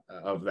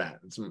that.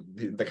 It's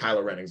the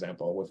Kylo Ren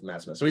example with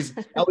Matt Smith. So he's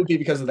LVP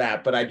because of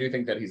that, but I do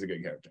think that he's a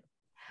good character.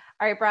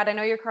 All right, Brad, I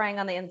know you're crying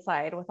on the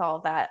inside with all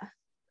of that.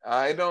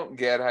 I don't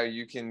get how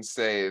you can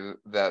say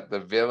that the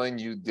villain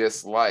you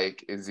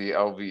dislike is the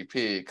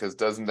LVP, because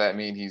doesn't that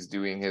mean he's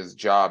doing his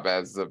job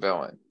as the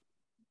villain?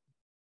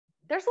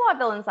 There's a lot of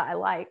villains that I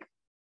like.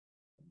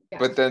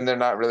 But then they're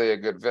not really a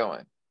good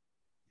villain.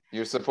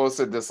 You're supposed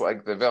to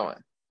dislike the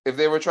villain. If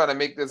they were trying to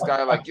make this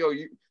guy like, yo,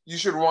 you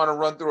should want to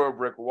run through a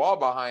brick wall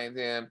behind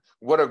him.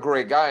 What a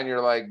great guy. And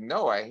you're like,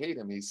 no, I hate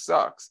him. He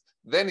sucks.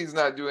 Then he's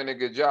not doing a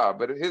good job.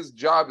 But his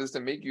job is to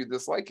make you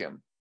dislike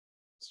him.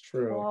 It's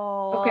true.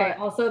 Okay.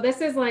 Also, this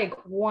is like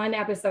one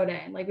episode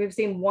in. Like we've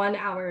seen 1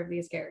 hour of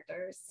these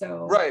characters.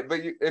 So right,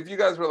 but if you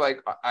guys were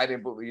like, I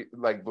didn't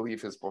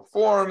believe his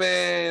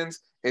performance.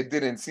 It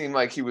didn't seem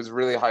like he was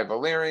really High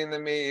Valyerian to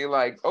me.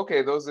 Like,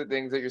 okay, those are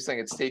things that you're saying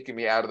it's taking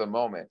me out of the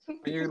moment.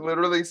 But you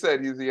literally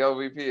said he's the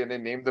LVP and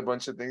then named a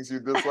bunch of things you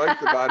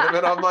disliked about him,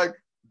 and I'm like,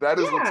 that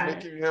is what's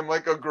making him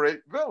like a great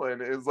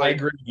villain. Is like, I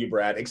agree with you,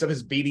 Brad. Except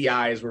his beady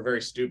eyes were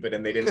very stupid,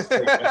 and they didn't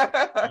stick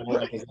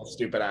like his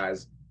stupid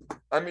eyes.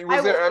 I mean,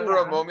 was there ever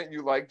a moment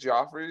you liked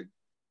Joffrey?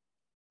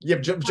 Yeah,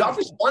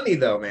 Joffrey's funny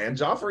though, man.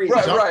 Joffrey,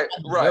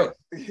 right.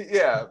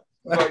 Yeah,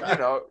 but you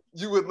know,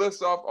 you would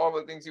list off all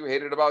the things you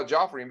hated about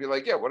Joffrey and be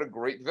like, yeah, what a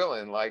great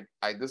villain. Like,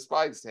 I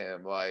despised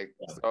him. Like,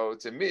 so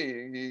to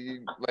me, he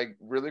like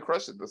really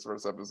crushed it this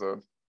first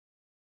episode.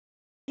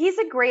 He's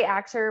a great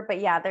actor, but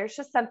yeah, there's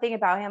just something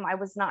about him. I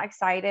was not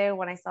excited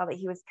when I saw that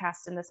he was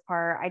cast in this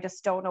part. I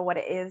just don't know what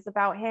it is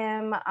about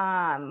him.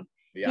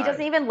 He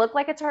doesn't even look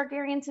like a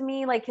Targaryen to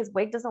me. Like his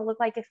wig doesn't look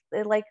like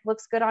it like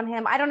looks good on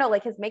him. I don't know.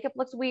 Like his makeup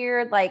looks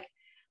weird. Like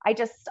I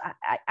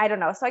don't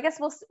know. So I guess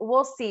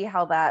we'll see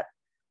how that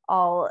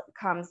all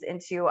comes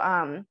into.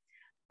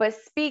 But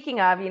speaking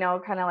of, you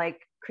know, kind of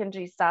like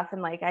cringy stuff,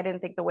 and like I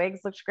didn't think the wigs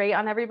looked great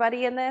on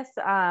everybody in this.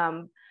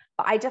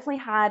 But I definitely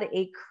had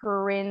a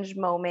cringe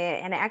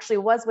moment, and it actually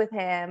was with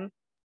him,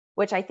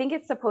 which I think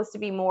it's supposed to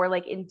be more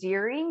like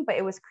endearing, but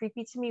it was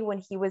creepy to me when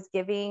he was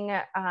giving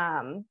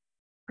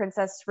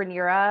Princess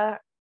Rhaenyra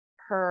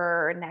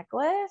her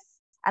necklace,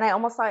 and I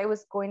almost thought it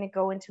was going to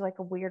go into like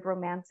a weird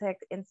romantic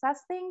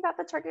incest thing that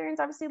the Targaryens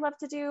obviously love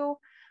to do.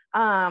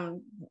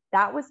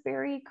 That was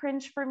very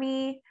cringe for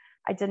me.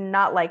 I did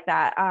not like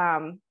that.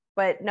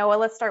 But Noah,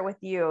 let's start with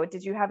you.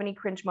 Did you have any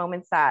cringe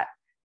moments that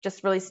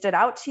just really stood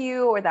out to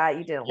you, or that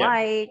you didn't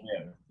like?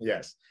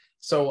 Yes.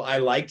 So I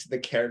liked the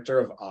character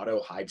of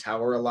Otto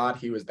Hightower a lot.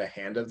 He was the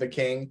hand of the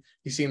king.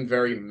 He seemed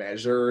very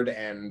measured,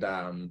 and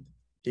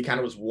he kind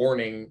of was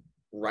warning,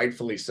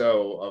 rightfully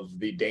so, of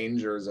the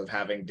dangers of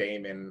having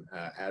Daemon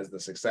as the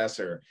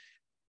successor.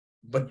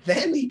 But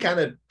then he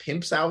kind of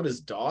pimps out his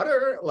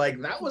daughter.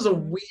 Like, that was a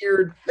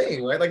weird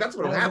thing, right? Like, that's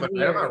what happened.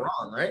 Right? I'm not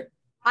wrong, right?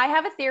 I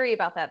have a theory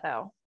about that,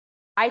 though.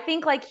 I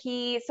think like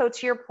so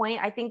to your point,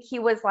 I think he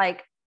was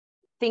like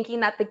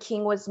thinking that the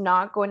king was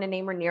not going to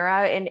name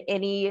Rhaenyra in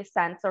any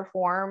sense or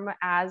form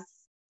as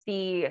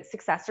the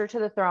successor to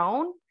the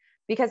throne,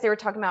 because they were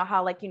talking about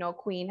how, like, you know,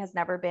 queen has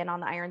never been on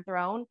the Iron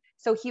Throne.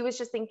 So he was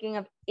just thinking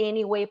of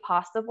any way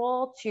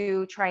possible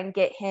to try and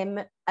get him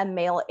a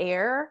male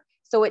heir,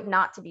 so it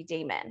not to be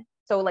Daemon.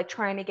 So like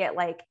trying to get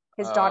like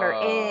his daughter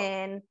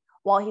in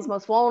while he's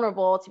most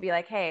vulnerable, to be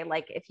like, hey,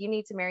 like if you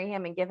need to marry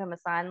him and give him a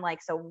son,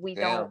 like, so we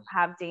don't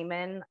have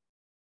Daemon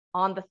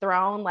on the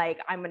throne, like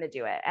I'm going to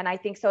do it. And I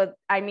think so.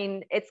 I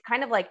mean, it's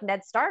kind of like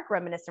Ned Stark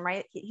reminiscent,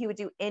 right? He would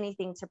do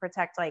anything to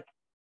protect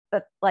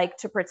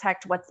to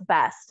protect what's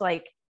best,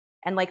 like,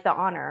 and like the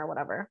honor or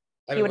whatever.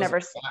 He would never.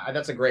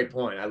 That's a great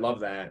point. I love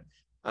that.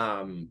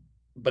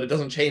 But it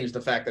doesn't change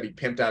the fact that he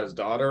pimped out his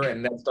daughter,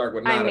 and Ned Stark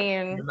would not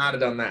have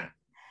done that.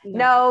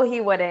 No,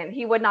 he wouldn't.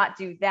 He would not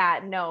do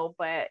that. No,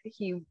 but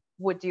he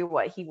would do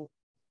what he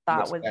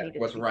thought was needed.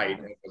 What's right.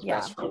 What's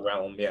best for the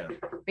realm. Yeah.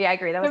 But yeah, I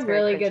agree. That was a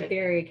really good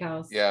theory,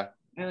 Kels. Yeah.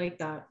 I like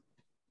that.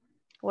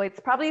 Well, it's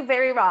probably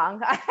very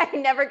wrong. I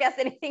never guess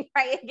anything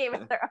right in Game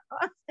of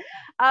Thrones.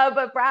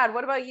 But Brad,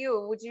 what about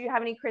you? Would you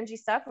have any cringy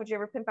stuff? Would you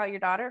ever pimp out your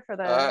daughter for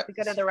the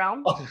good of the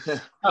realm?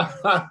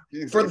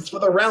 for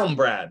the realm,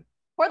 Brad.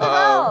 For the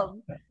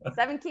realm.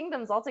 7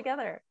 kingdoms all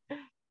together.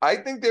 I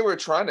think they were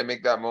trying to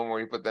make that moment where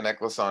you put the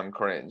necklace on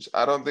cringe.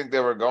 I don't think they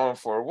were going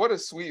for, what a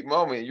sweet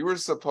moment. You were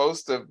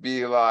supposed to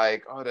be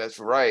like, oh, that's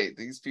right.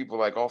 These people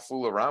like all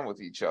fool around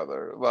with each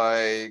other.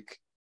 Like,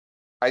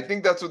 I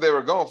think that's what they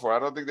were going for. I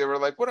don't think they were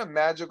like, what a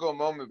magical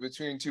moment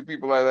between two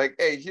people. Like,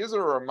 hey, here's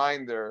a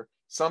reminder.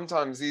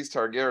 Sometimes these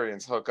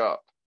Targaryens hook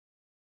up.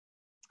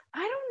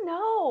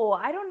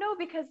 I don't know,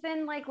 because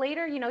then like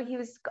later, you know, he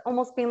was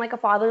almost being like a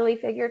fatherly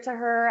figure to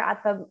her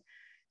at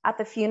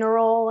the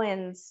funeral,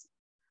 and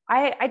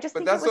I just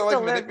think that's it was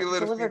what like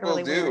manipulative people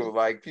really do. weird.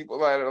 Like people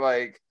that are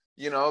like,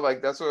 you know,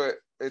 like that's what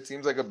it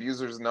seems like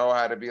abusers know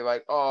how to be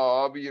like,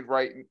 oh, I'll be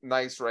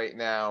nice right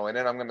now, and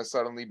then I'm gonna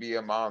suddenly be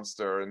a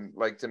monster. And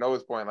like to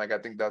Noah's point, like I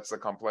think that's the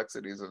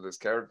complexities of this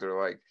character.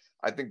 Like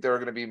I think there are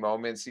gonna be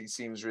moments he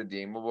seems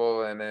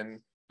redeemable, and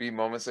then be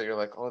moments that you're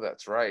like, oh,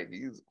 that's right,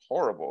 he's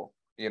horrible,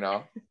 you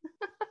know.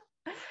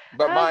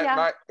 But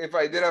my if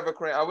I did have a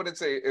cringe, I wouldn't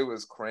say it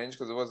was cringe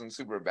because it wasn't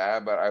super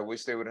bad, but I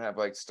wish they wouldn't have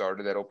like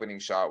started that opening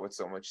shot with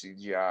so much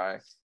CGI.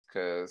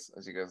 Because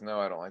as you guys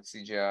know, I don't like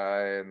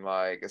CGI, and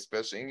like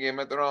especially in Game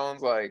of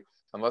Thrones, like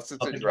unless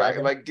it's a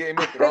dragon, like Game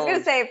of Thrones. I was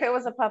gonna say if it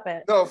was a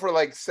puppet. No, for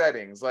like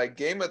settings, like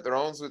Game of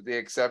Thrones, with the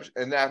exception,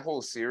 and that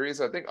whole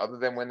series, I think, other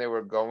than when they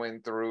were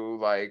going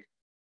through like,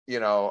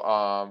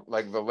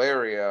 like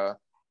Valyria,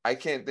 I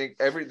can't think.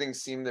 Everything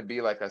seemed to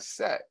be like a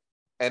set.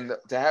 And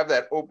to have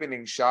that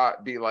opening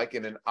shot be like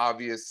in an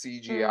obvious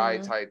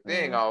CGI type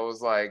thing, I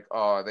was like,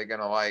 oh, they're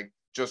gonna like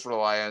just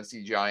rely on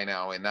CGI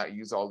now and not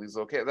use all these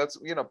That's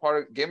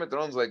part of Game of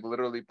Thrones, like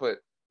literally put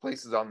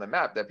places on the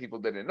map that people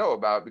didn't know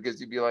about, because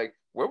you'd be like,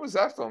 where was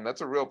that film? That's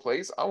a real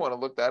place. I want to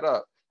look that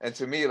up. And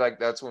to me, like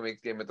that's what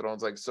makes Game of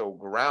Thrones like so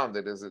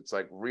grounded, is it's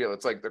like real.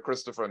 It's like the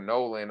Christopher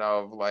Nolan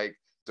of like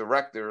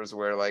directors,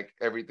 where like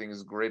everything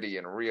is gritty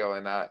and real,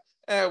 and not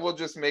we'll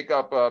just make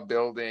up a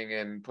building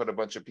and put a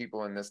bunch of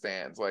people in the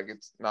stands. Like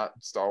it's not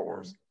Star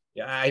Wars.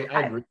 Yeah, I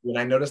agree. And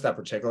I noticed that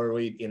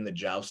particularly in the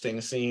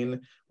jousting scene,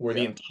 where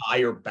the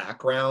entire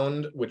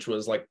background, which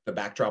was like the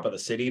backdrop of the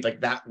city, like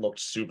that looked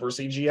super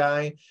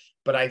CGI.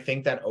 But I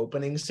think that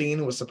opening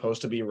scene was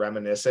supposed to be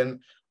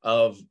reminiscent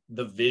of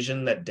the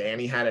vision that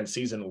Dany had in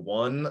season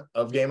 1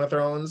 of Game of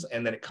Thrones,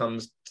 and then it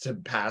comes to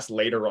pass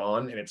later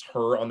on, and it's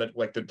her on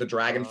the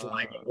dragon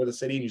flying over the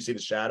city, and you see the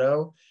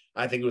shadow.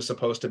 I think it was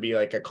supposed to be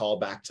like a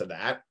callback to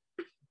that.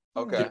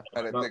 Okay,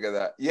 I didn't think of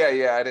that.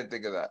 Yeah, I didn't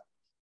think of that.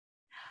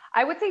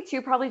 I would say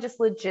too, probably just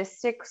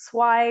logistics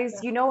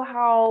wise, you know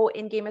how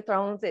in Game of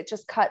Thrones it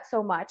just cut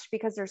so much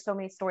because there's so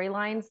many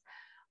storylines.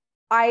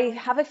 I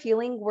have a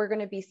feeling we're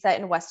going to be set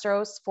in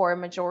Westeros for a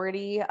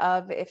majority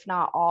of, if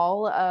not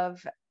all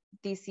of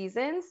these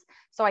seasons.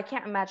 So I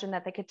can't imagine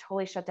that they could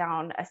totally shut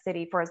down a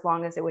city for as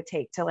long as it would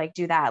take to like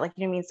do that. Like,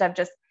 you know what I mean? Instead of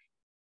just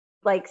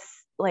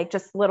like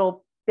just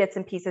little bits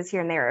and pieces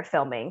here and there of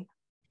filming,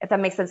 if that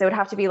makes sense. It would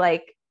have to be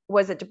like,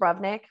 was it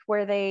Dubrovnik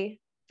where they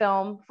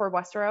film for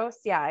Westeros?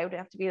 Yeah, it would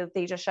have to be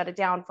they just shut it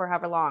down for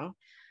however long.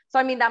 So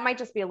I mean, that might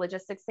just be a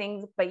logistics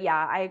thing, but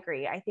yeah, I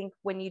agree. I think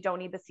when you don't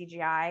need the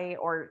CGI,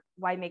 or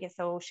why make it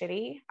so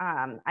shitty,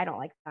 I don't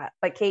like that.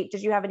 But Kate,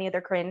 did you have any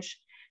other cringe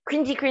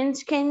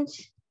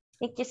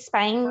make your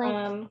spine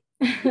like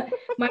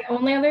my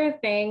only other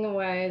thing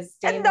was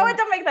Damon, no,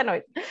 don't make that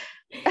noise.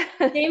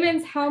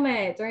 Damon's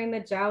helmet during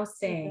the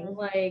jousting.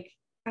 Like,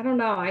 I don't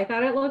know, I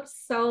thought it looked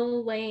so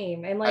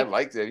lame, and like I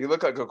liked it. You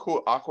look like a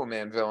cool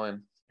Aquaman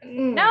villain.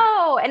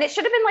 No, and it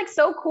should have been like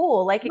so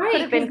cool. Like it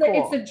could have been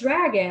cool. It's a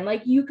dragon.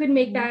 Like you could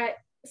make that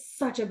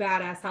such a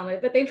badass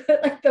helmet, but they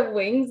put like the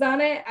wings on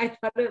it. I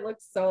thought it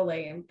looked so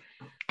lame.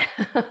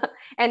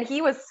 And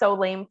he was so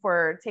lame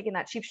for taking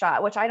that cheap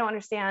shot, which I don't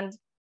understand.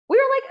 We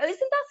were like,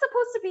 isn't that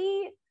supposed to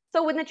be?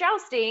 So when the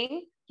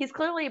jousting, he's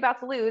clearly about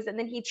to lose, and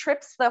then he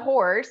trips the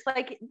horse,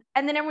 like,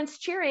 and then everyone's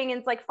cheering and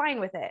it's like fine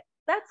with it.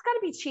 That's got to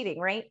be cheating,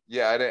 right?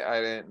 Yeah, I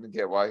didn't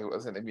get why he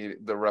wasn't immediate.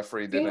 The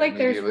referee didn't like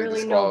immediately really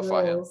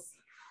disqualify him.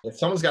 If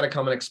someone's got to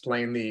come and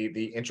explain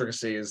the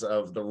intricacies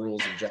of the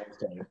rules of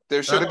jousting.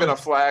 There should have been a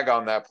flag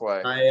on that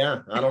play.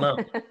 Yeah, I don't know.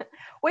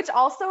 Which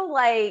also,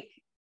 like,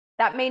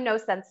 that made no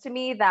sense to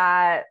me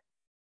that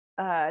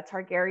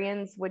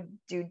Targaryens would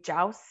do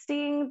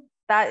jousting.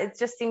 That it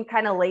just seemed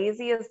kind of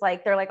lazy. It's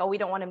like they're like, oh, we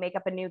don't want to make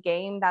up a new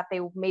game that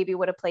they maybe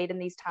would have played in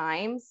these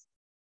times,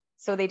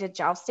 so they did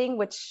jousting,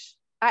 which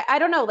I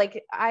don't know.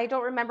 Like, I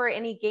don't remember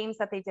any games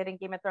that they did in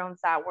Game of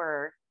Thrones that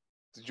were.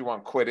 Did you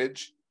want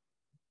Quidditch?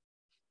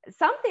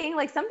 Something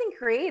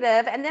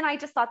creative, and then I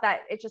just thought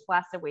that it just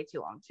lasted way too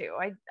long too.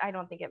 I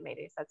don't think it made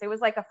any sense. It was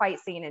like a fight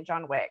scene in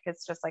John Wick.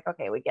 It's just like,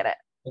 okay, we get it.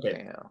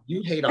 Okay,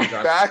 you hate on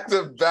John back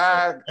to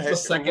back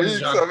weeks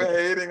of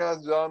hating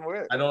on John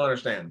Wick. I don't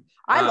understand.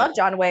 I love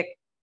John Wick.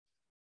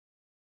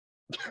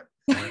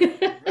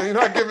 You're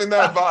not giving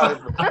that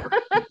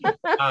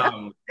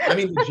vibe. I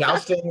mean, the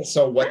jousting.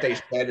 So what they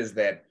said is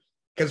that,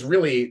 because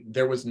really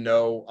there was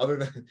no, other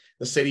than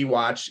the City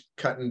Watch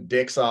cutting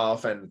dicks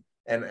off and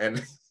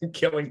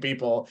killing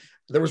people,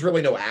 there was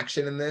really no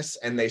action in this.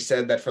 And they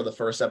said that for the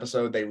first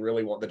episode,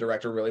 the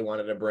director really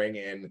wanted to bring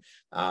in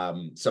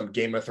some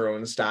Game of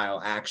Thrones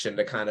style action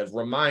to kind of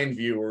remind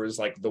viewers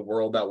like the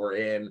world that we're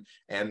in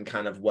and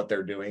kind of what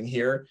they're doing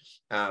here.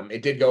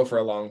 It did go for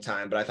a long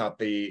time, but I thought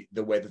the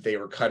way that they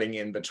were cutting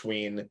in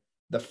between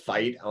the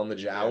fight on the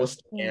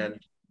joust and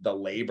the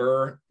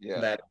labor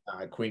that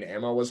Queen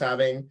Emma was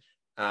having,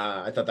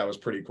 I thought that was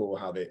pretty cool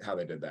how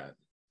they did that.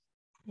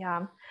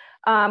 Yeah.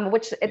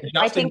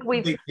 I think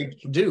they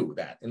do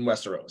that in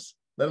Westeros.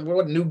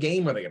 What new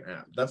game are they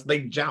gonna have?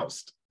 They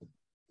joust.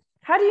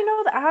 How do you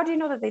know that? How do you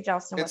know that they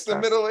joust in Westeros? It's the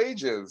Middle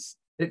Ages.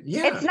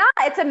 It's not.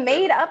 It's a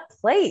made-up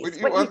place.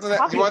 You want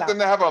them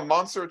to have a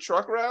monster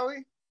truck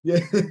rally? Yeah.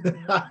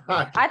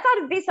 I thought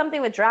it'd be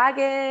something with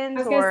dragons.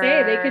 I was gonna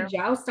say they could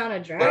joust on a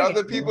dragon. But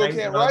other people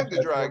can't ride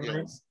the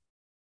dragons.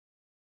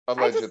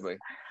 Allegedly.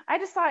 I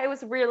just thought it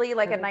was really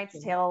like a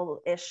Knight's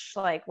Tale-ish,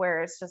 like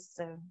where it's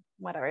just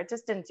whatever. It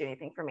just didn't do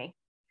anything for me.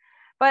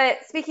 But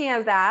speaking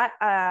of that,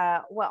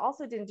 what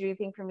also didn't do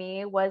anything for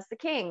me was the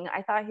king.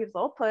 I thought he was a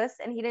little puss,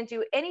 and he didn't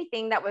do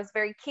anything that was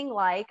very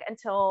king-like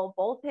until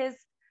both his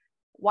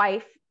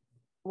wife,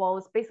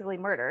 was basically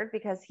murdered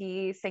because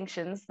he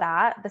sanctions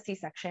the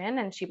C-section,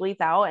 and she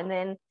bleeds out, and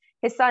then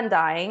his son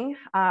dying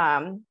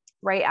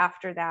right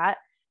after that.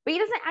 But he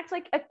doesn't act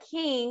like a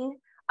king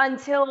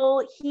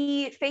until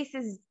he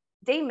faces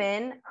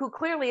Daemon, who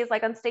clearly is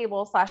like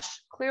unstable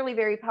 / clearly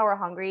very power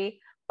hungry.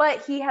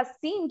 But he has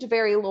seemed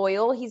very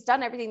loyal. He's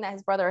done everything that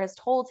his brother has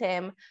told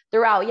him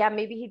throughout. Yeah,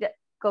 maybe he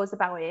goes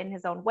about it in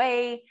his own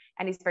way,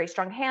 and he's very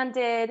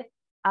strong-handed.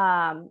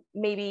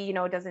 Maybe,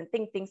 doesn't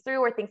think things through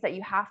or thinks that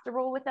you have to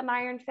rule with an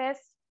iron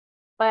fist.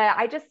 But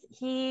I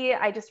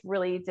just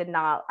really did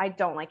not. I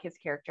don't like his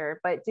character.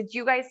 But did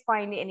you guys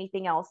find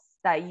anything else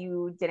that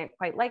you didn't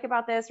quite like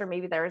about this? Or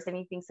maybe there was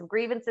some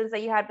grievances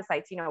that you had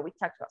besides, we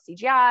talked about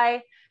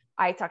CGI.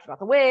 I talked about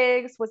the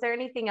wigs. Was there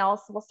anything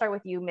else? We'll start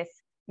with you,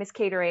 Miss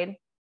Caterade.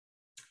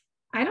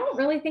 I don't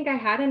really think I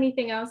had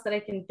anything else that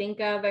I can think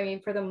of. I mean,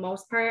 for the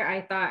most part,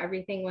 I thought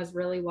everything was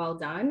really well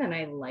done and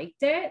I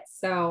liked it.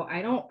 So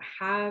I don't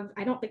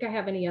think I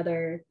have any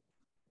other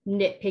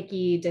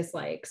nitpicky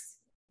dislikes.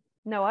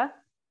 Noah?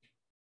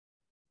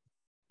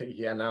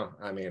 Yeah, no.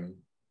 I mean,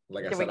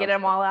 like I said, did we get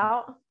them all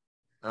out?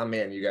 Oh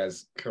man, you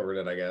guys covered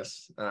it, I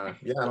guess. Yeah,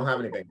 I don't have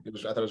anything. I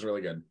thought it was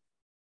really good.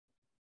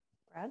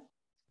 Brad?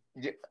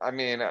 Yeah, I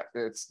mean,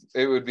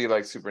 it would be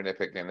like super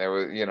nitpicking. There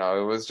was,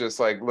 it was just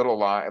like little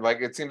line.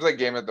 Like it seems like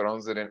Game of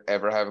Thrones didn't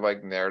ever have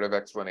like narrative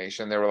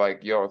explanation. They were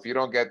like, "Yo, if you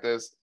don't get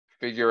this,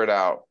 figure it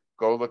out.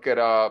 Go look it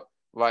up."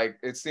 Like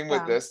it seemed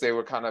with this, they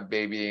were kind of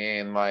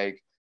babying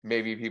like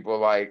maybe people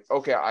like,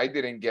 okay, I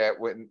didn't get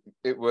when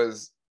it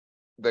was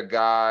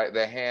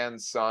the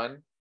hand's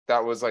son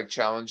that was like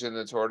challenging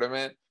the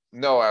tournament.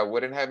 No, I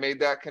wouldn't have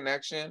made that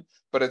connection,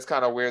 but it's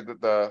kind of weird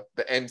that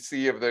the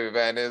MC of the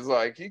event is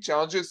like, he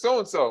challenges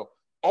so-and-so,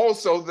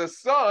 also the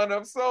son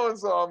of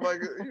so-and-so. I'm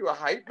like, are you a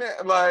hype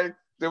man? Like,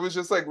 there was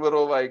just like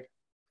little like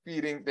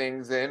feeding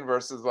things in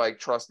versus like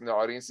trusting the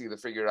audience to either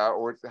figure it out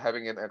or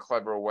having it in a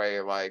clever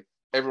way. Like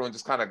everyone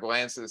just kind of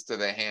glances to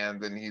the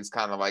hand and he's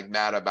kind of like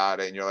mad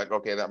about it. And you're like,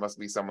 okay, that must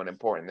be someone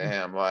important to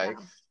him. Like,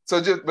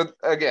 but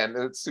again,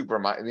 it's super,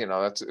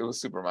 it was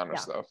super minor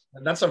stuff.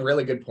 That's a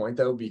really good point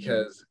though,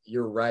 because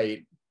you're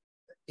right.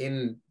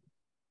 In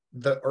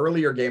the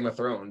earlier Game of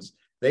Thrones,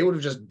 they would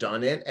have just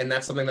done it. And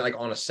that's something that like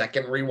on a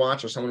second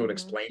rewatch or someone would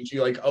explain to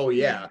you like, oh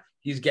yeah,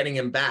 he's getting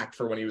him back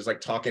for when he was like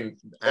talking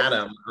at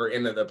him or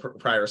in the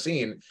prior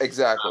scene.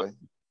 Exactly.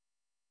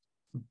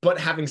 But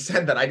having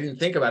said that, I didn't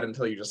think about it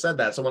until you just said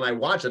that. So when I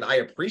watched it, I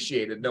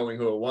appreciated knowing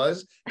who it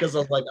was because I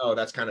was like, oh,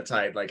 that's kind of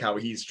tight. Like how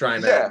he's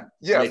trying to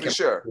make for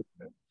sure.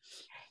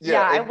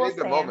 Yeah, it made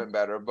the moment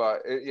better,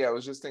 but it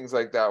was just things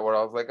like that where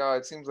I was like, oh,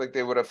 it seems like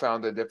they would have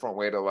found a different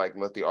way to like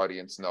let the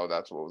audience know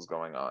that's what was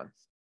going on.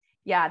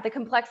 Yeah, the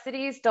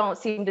complexities don't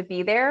seem to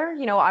be there.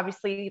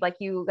 Obviously, like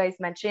you guys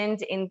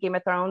mentioned in Game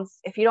of Thrones,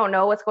 if you don't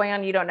know what's going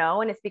on, you don't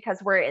know. And it's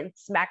because we're in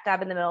smack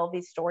dab in the middle of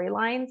these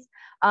storylines,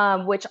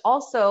 which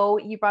also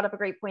you brought up a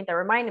great point that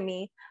reminded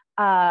me.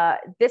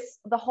 The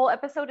whole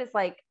episode is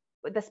like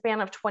the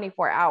span of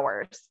 24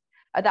 hours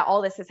that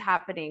all this is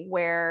happening,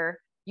 where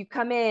you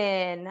come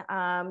in,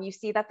 you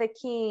see that the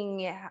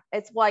king,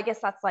 I guess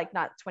that's like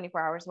not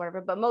 24 hours or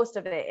whatever, but most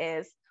of it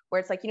is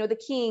where it's like, the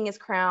king is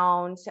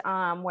crowned,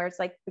 where it's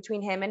like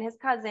between him and his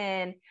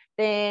cousin,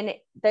 then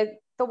the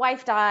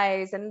wife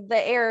dies and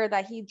the heir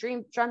that he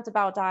dreamt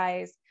about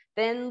dies.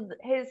 Then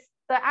the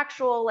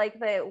actual, like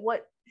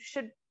what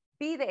should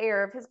be the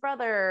heir of his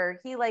brother,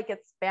 he like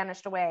gets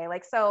banished away.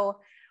 Like, so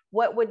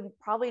what would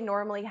probably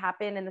normally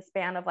happen in the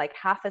span of like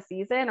half a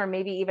season or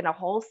maybe even a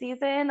whole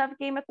season of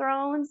Game of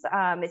Thrones,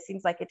 it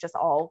seems like it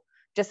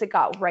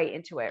got right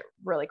into it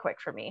really quick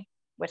for me,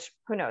 which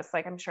who knows,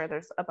 like I'm sure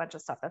there's a bunch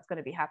of stuff that's going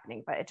to be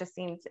happening, but it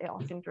all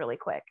seemed really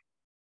quick.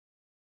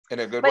 In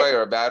a good way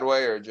or a bad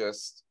way, or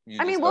just we'll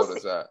see.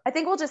 That? I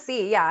think we'll just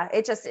see. Yeah,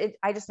 I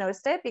just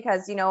noticed it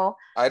because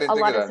I didn't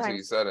think of that until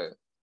you said it.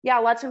 Yeah,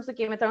 a lot of times with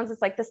Game of Thrones,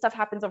 it's like this stuff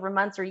happens over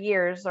months or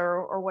years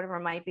or whatever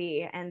it might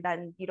be, and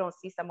then you don't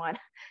see someone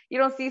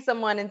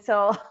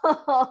until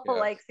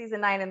like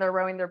season 9, and they're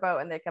rowing their boat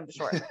and they come to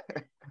shore.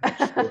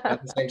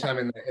 At the same time,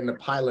 in the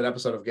pilot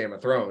episode of Game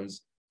of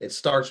Thrones, it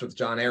starts with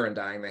Jon Arryn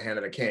dying, the Hand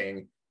of the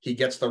King. He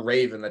gets the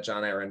raven that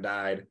Jon Arryn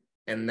died,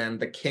 and then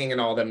the king and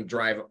all them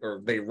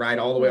they ride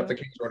all the way up the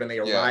King's Road, and they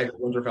arrive at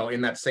Winterfell in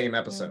that same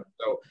episode.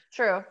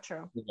 So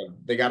true.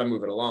 They got to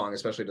move it along,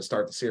 especially to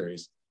start the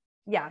series.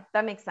 Yeah,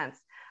 that makes sense.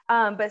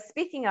 But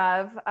speaking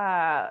of,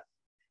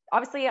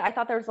 obviously, I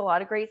thought there was a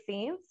lot of great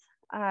scenes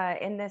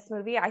in this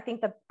movie.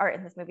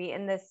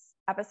 In this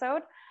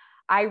episode,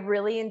 I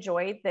really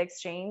enjoyed the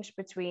exchange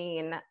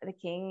between the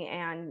king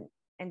and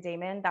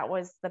Daemon. That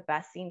was the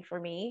best scene for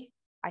me.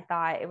 I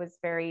thought it was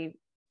very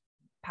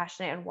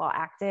passionate and well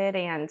acted,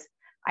 and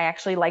I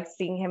actually liked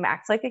seeing him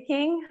act like a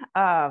king.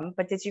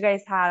 But did you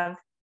guys have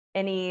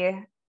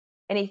any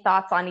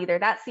thoughts on either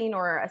that scene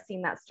or a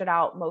scene that stood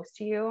out most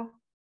to you?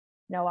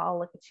 No, I'll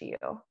look at you.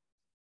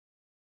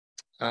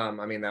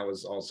 I mean, that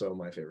was also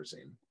my favorite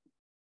scene.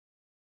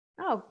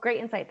 Oh, great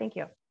insight. Thank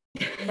you.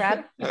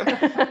 Brad?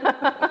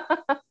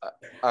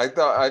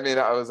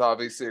 I was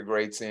obviously a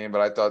great scene,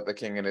 but I thought the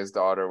king and his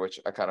daughter, which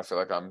I kind of feel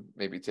like I'm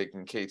maybe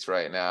taking Kate's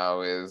right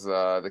now, is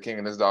the king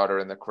and his daughter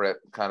in the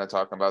crypt, kind of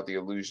talking about the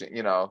illusion,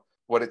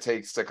 what it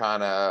takes to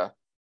kind of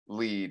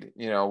lead,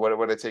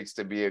 what it takes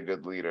to be a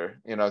good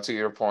leader, to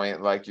your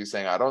point, like you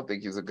saying, I don't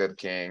think he's a good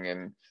king.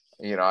 And,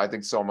 I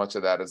think so much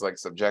of that is like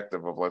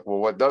subjective of like, well,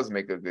 what does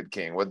make a good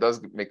king? What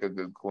does make a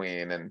good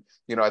queen? And,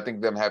 I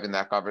think them having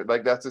that conversation,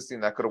 like that's a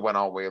scene that could have went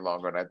on way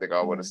longer. And I think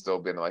I would have still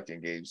been like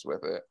engaged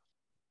with it.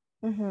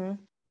 Mm-hmm.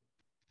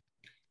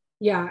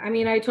 Yeah, I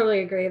mean, I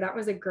totally agree. That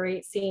was a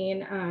great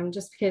scene,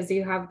 just because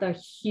you have the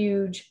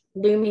huge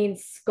looming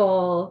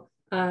skull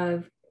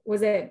of,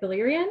 was it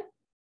Valyerian?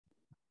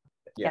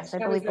 Yes, I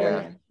believe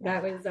Valyerian.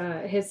 That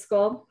was his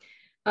skull.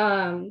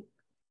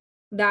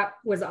 That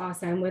was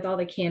awesome with all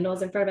the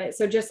candles in front of it.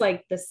 So just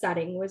like the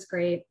setting was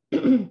great.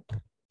 And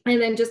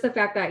then just the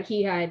fact that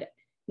he had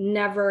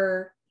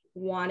never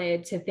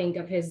wanted to think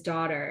of his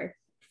daughter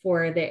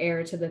for the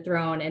heir to the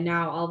throne. And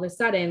now all of a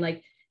sudden,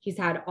 like, he's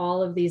had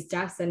all of these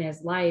deaths in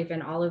his life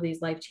and all of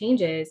these life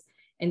changes.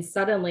 And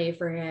suddenly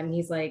for him,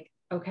 he's like,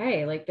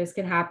 okay, like this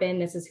can happen.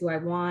 This is who I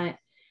want.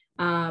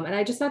 And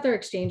I just thought their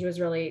exchange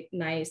was really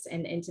nice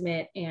and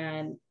intimate.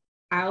 And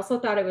I also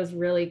thought it was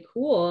really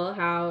cool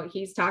how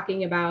he's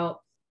talking about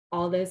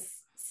all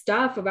this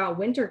stuff about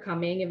winter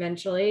coming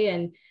eventually.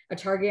 And a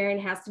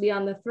Targaryen has to be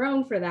on the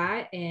throne for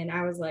that. And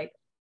I was like,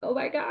 oh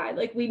my God,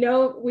 like we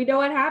know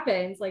what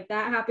happens. Like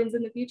that happens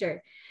in the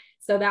future.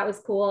 So that was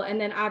cool. And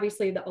then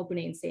obviously the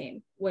opening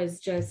scene was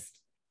just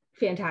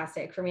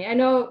fantastic for me. I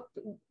know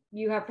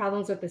you have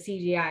problems with the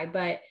CGI,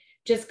 but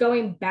just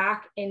going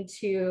back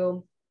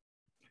into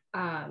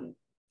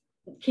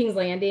King's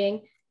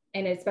Landing,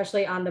 and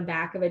especially on the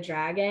back of a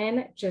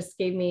dragon, just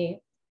gave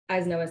me,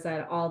 as Noah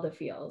said, all the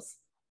feels.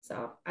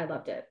 So I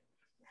loved it.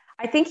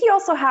 I think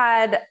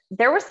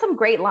there were some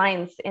great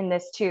lines in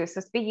this too.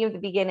 So speaking of the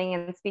beginning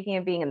and speaking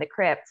of being in the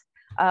crypt,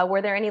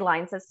 were there any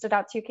lines that stood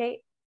out to you, Kate?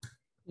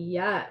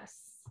 Yes.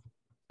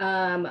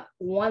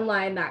 One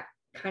line that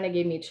kind of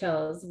gave me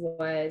chills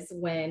was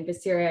when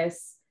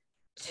Viserys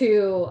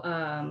to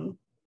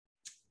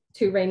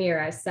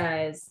Rhaenyra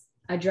says,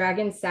 "A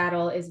dragon's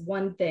saddle is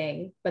one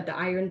thing, but the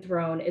Iron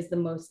Throne is the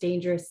most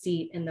dangerous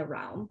seat in the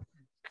realm."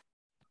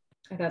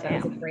 I thought that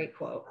was a great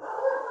quote.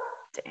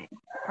 Dang.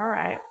 All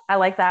right. I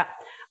like that.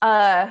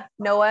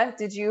 Noah,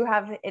 did you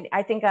have,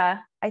 I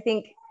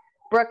think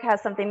Brooke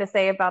has something to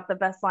say about the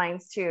best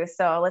lines too.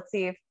 So let's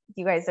see if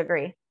you guys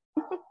agree.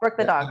 Brooke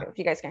the dog, if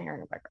you guys can hear in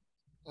the background.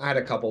 I had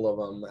a couple of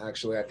them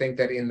actually. I think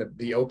that in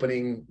the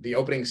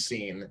opening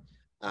scene,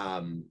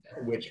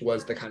 which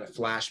was the kind of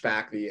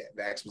flashback, the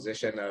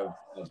exposition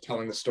of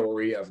telling the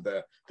story of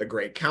the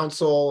Great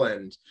Council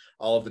and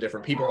all of the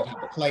different people that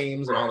have the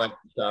claims and all that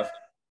stuff.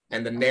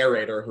 And the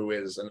narrator, who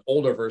is an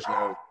older version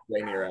of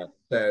Rhaenyra,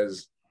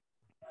 says,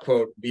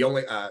 quote,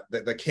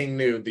 the king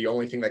knew the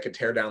only thing that could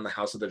tear down the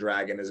House of the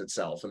Dragon is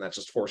itself. And that's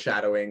just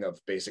foreshadowing of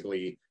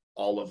basically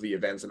all of the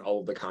events and all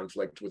of the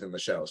conflict within the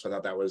show. So I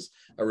thought that was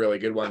a really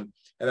good one.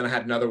 And then I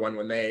had another one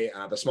when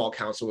the small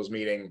council was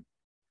meeting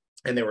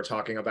and they were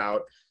talking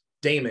about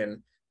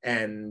Daemon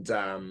and,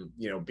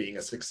 being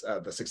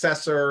the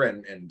successor,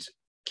 and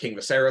King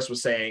Viserys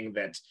was saying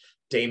that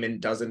Daemon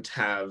doesn't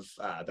have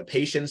the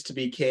patience to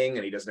be king,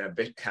 and he doesn't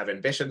have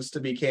ambitions to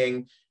be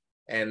king.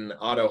 And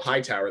Otto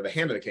Hightower, the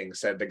Hand of the King,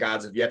 said, "The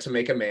gods have yet to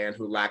make a man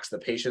who lacks the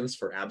patience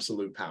for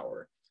absolute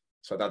power."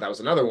 So I thought that was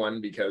another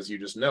one, because you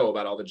just know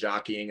about all the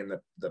jockeying and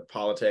the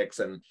politics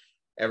and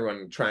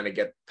everyone trying to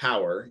get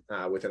power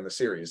within the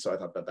series. So I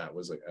thought that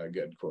was a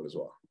good quote as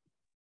well.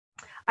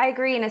 I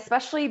agree. And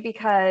especially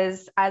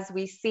because as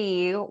we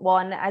see,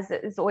 one, as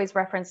is always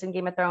referenced in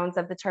Game of Thrones,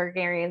 of the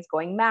Targaryens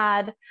going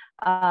mad,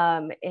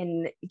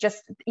 in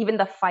just even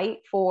the fight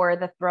for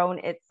the throne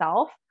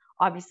itself,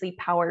 obviously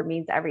power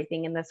means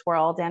everything in this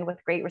world. And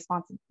with great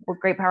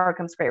power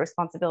comes great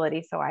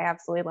responsibility. So I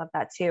absolutely love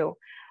that too.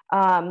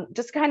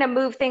 Just kind of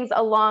move things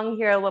along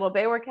here a little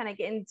bit. We're kind of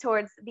getting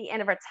towards the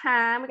end of our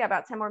time. We got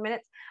about 10 more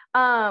minutes.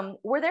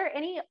 Were there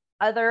any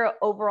other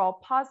overall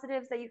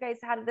positives that you guys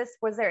had of this?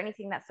 Was there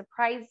anything that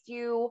surprised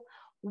you?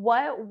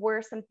 What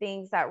were some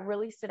things that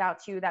really stood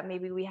out to you that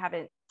maybe we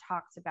haven't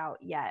talked about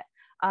yet?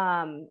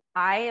 I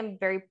am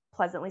very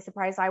pleasantly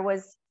surprised.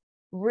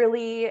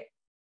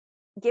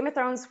 Game of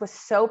Thrones was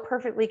so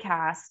perfectly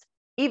cast.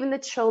 Even the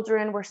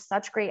children were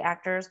such great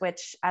actors,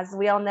 which, as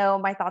we all know,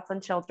 my thoughts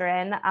on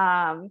children,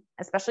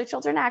 especially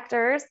children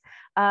actors,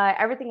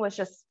 everything was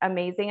just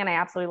amazing. And I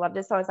absolutely loved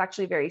it. So I was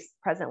actually very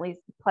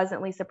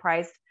pleasantly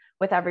surprised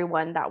with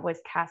everyone that was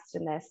cast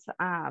in this.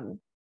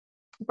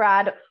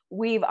 Brad,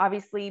 we've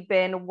obviously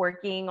been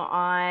working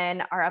on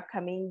our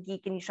upcoming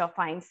Geek and You Shall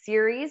Find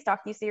series,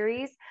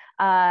 docuseries,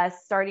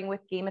 starting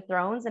with Game of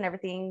Thrones and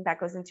everything that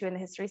goes into in the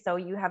history. So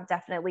you have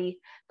definitely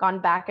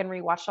gone back and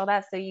rewatched all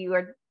that. So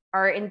you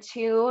are in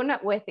tune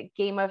with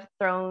Game of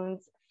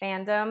Thrones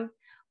fandom.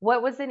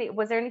 Was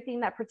there anything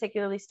that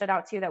particularly stood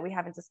out to you that we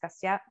haven't discussed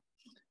yet?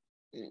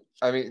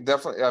 I mean,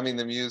 definitely. I mean,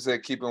 the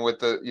music, keeping with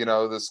the,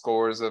 the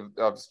scores of.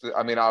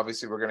 I mean,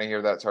 obviously, we're gonna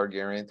hear that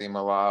Targaryen theme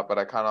a lot, but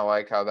I kind of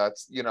like how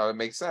that's, it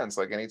makes sense.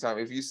 Like anytime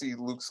if you see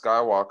Luke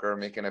Skywalker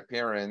make an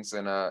appearance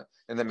in The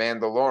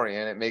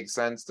Mandalorian, it makes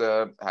sense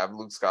to have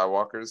Luke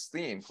Skywalker's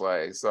theme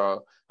play.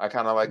 So I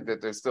kind of like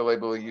that they're still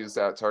able to use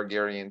that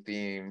Targaryen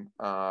theme.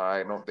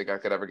 I don't think I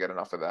could ever get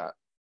enough of that.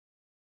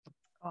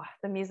 Oh,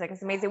 the music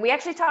is amazing. We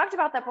actually talked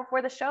about that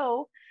before the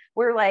show.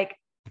 We're like,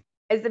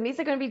 is the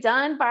music going to be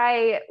done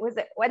by, was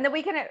it when the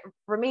weekend at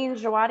Ramin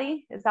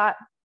Djawadi? Is that?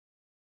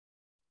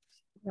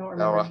 I don't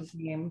remember his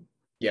name.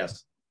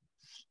 Yes.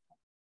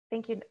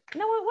 Thank you.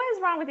 No, what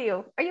is wrong with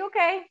you? Are you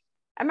okay?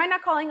 Am I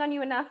not calling on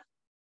you enough?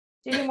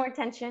 Do you need more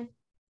attention?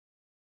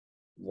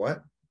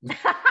 What?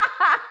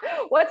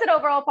 What's an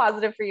overall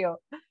positive for you?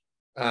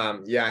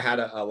 Yeah, I had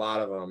a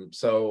lot of them.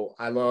 So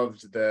I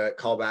loved the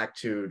callback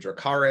to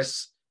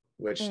Dracarys,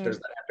 which there's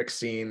that epic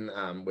scene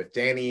with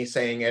Dany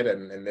saying it,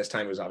 and this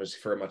time it was obviously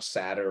for a much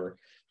sadder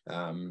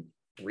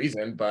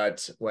reason,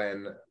 but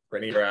when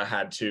Rhaenyra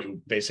had to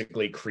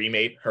basically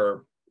cremate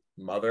her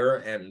mother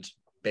and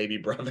baby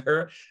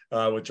brother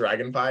with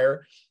dragonfire.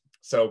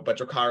 But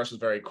Dracarys was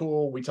very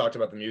cool. We talked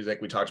about the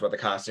music, we talked about the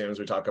costumes,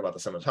 we talked about the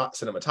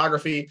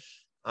cinematography.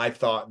 I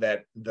thought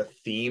that the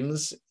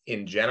themes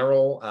in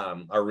general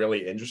are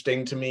really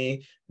interesting to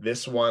me.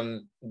 This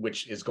one,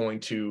 which is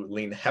going to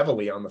lean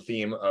heavily on the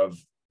theme of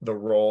the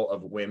role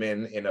of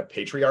women in a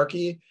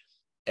patriarchy.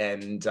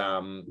 And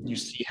you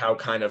see how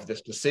kind of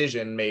this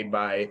decision made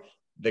by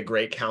the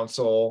Great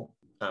Council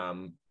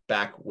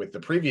back with the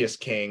previous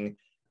king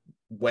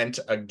went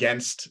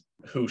against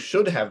who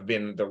should have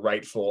been the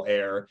rightful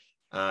heir,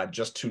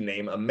 just to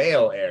name a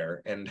male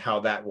heir, and how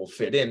that will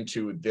fit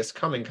into this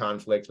coming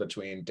conflict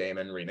between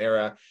Daemon and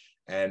Rhaenyra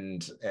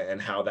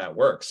and how that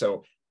works.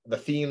 So the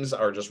themes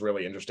are just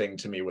really interesting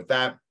to me with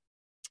that.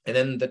 And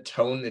then the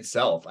tone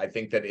itself, I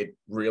think that it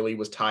really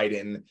was tied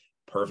in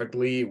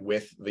perfectly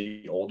with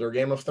the older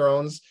Game of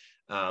Thrones,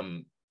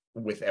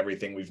 with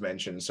everything we've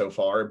mentioned so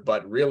far,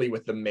 but really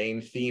with the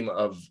main theme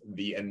of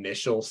the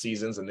initial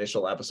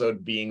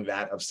episode being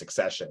that of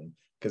succession,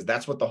 because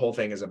that's what the whole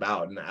thing is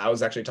about. And I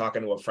was actually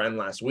talking to a friend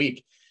last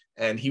week,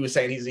 and he was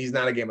saying he's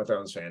not a Game of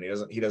Thrones fan.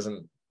 He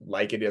doesn't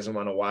like it. He doesn't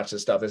want to watch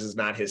this stuff. This is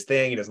not his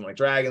thing. He doesn't like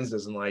dragons,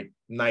 doesn't like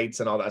knights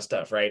and all that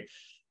stuff, right?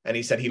 And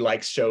he said he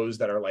likes shows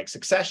that are like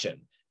Succession.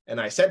 And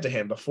I said to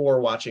him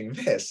before watching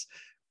this,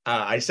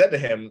 I said to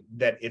him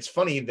that it's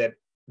funny that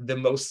the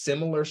most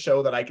similar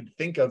show that I could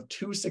think of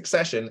to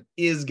Succession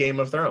is Game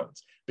of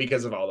Thrones,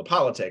 because of all the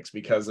politics,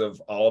 because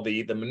of all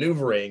the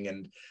maneuvering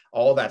and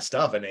all that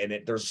stuff.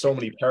 And there's so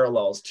many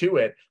parallels to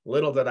it.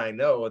 Little did I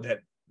know that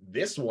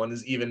this one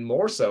is even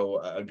more so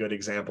a good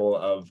example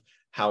of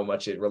how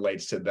much it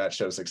relates to that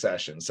show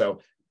Succession.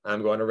 So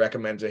I'm going to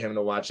recommend to him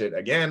to watch it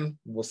again.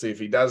 We'll see if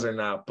he does or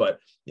not. But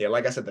yeah,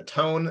 like I said, the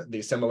tone,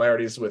 the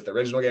similarities with the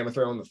original Game of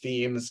Thrones, the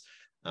themes,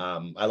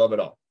 I love it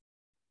all.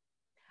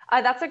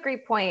 That's a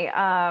great point.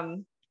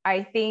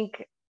 I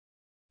think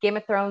Game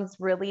of Thrones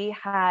really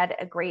had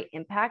a great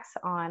impact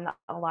on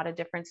a lot of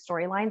different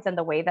storylines and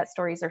the way that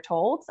stories are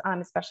told,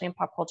 especially in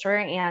pop culture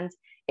and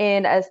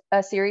in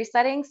a series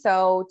setting.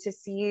 So to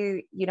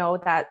see,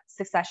 that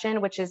Succession,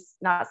 which is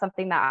not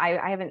something that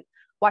I haven't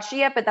watched it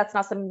yet, but that's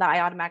not something that I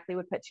automatically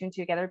would put two and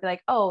two together, be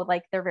like, oh,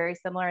 like they're very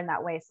similar in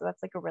that way. So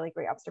that's like a really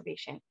great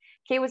observation.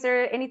 Kay, was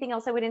there anything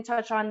else that we didn't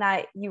touch on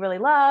that you really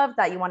love,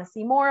 that you want to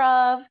see more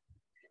of?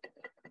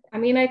 I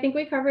mean, I think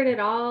we covered it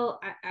all.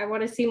 I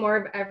want to see more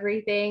of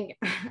everything.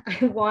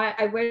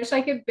 I wish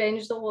I could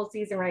binge the whole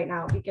season right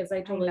now, because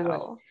I totally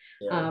will.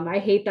 Yeah. I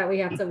hate that we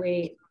have to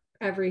wait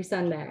every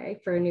Sunday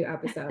for a new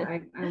episode.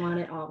 I want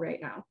it all right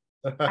now.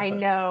 I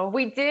know.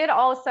 We did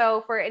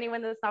also, for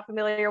anyone that's not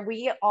familiar,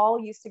 we all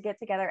used to get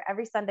together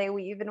every Sunday.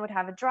 We even would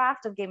have a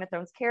draft of Game of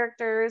Thrones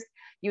characters.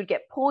 You'd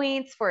get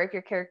points for if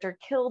your character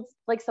killed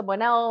like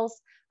someone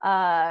else.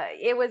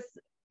 It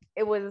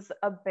was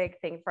a big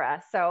thing for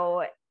us.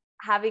 So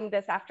having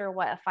this after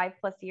a 5+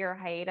 year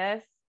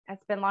hiatus,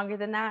 it's been longer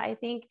than that, I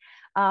think,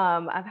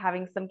 of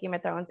having some Game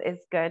of Thrones is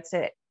good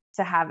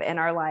to have in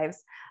our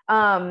lives.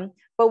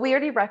 But we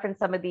already referenced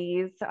some of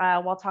these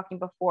while talking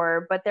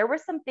before, but there were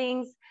some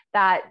things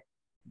that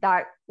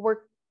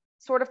were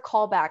sort of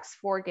callbacks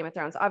for Game of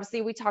Thrones.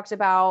 Obviously, we talked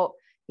about,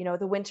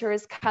 the winter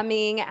is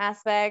coming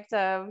aspect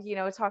of,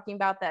 talking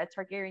about that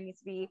Targaryen needs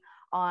to be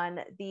on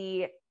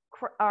the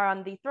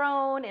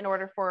throne in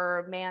order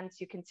for man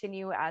to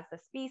continue as a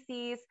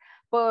species.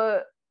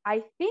 But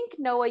I think,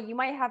 Noah, you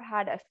might have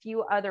had a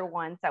few other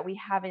ones that we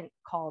haven't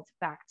called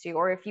back to,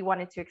 or if you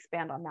wanted to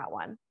expand on that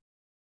one.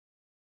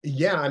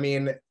 Yeah, I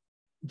mean,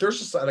 there's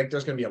just like,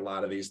 there's going to be a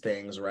lot of these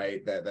things,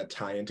 right, that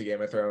tie into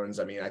Game of Thrones.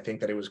 I mean, I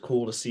think that it was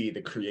cool to see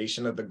the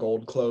creation of the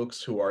Gold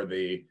Cloaks, who are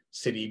the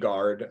city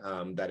guard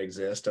that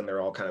exist, and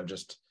they're all kind of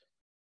just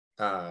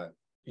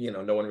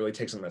no one really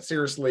takes them that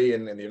seriously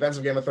in the events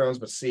of Game of Thrones,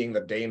 but seeing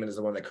that Daemon is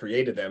the one that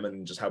created them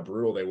and just how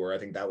brutal they were, I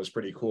think that was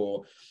pretty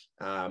cool.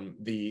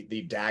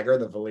 The dagger,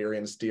 the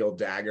Valyerian steel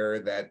dagger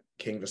that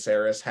King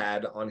Viserys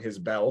had on his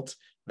belt,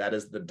 that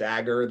is the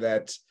dagger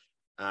that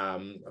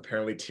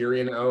Apparently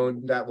Tyrion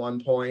owned at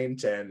one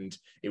point, and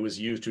it was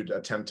used to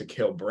attempt to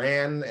kill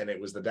Bran, and it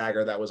was the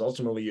dagger that was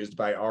ultimately used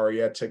by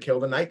Arya to kill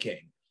the Night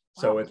King.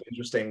 Wow. So it's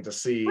interesting to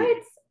see. What?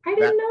 I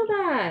didn't know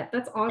that.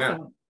 That's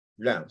awesome.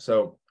 Yeah.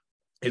 So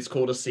it's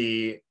cool to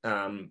see,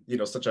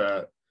 such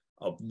a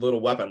little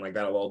weapon like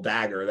that, a little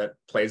dagger that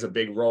plays a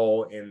big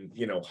role in,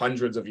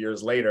 hundreds of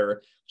years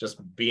later, just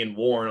being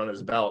worn on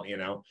his belt,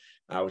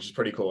 which is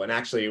pretty cool. And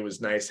actually, it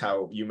was nice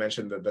how you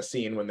mentioned the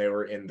scene when they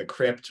were in the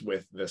crypt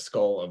with the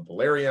skull of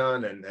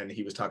Valyerian, and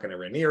he was talking to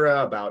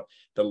Rhaenyra about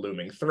the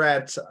looming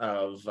threat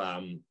of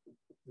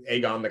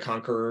Aegon the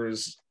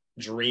Conqueror's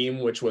dream,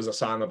 which was a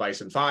song of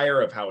ice and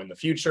fire, of how in the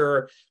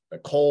future the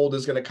cold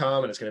is going to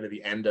come and it's going to be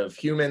the end of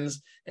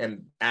humans.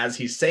 And as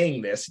he's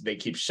saying this, they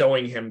keep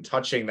showing him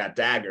touching that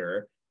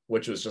dagger,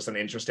 which was just an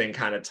interesting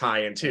kind of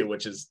tie-in too,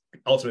 which is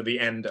ultimately the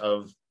end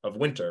of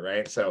winter,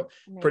 right? So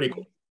amazing. Pretty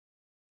cool.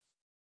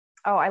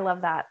 Oh, I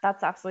love that.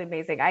 That's absolutely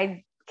amazing.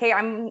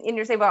 I'm in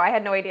your same boat. I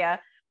had no idea.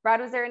 Brad,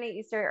 was there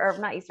any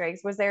not Easter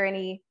eggs? Was there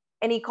any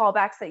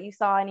callbacks that you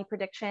saw, any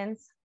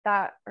predictions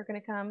that are going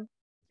to come?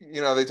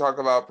 They talk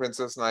about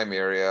Princess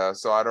Nymeria,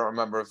 so I don't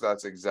remember if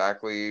that's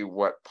exactly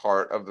what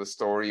part of the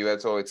story you had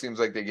told. It seems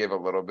like they gave a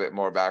little bit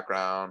more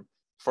background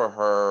for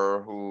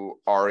her, who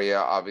Arya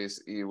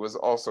obviously was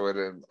also an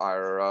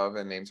admirer of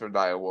and names her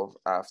Direwolf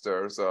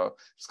after. So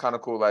it's kind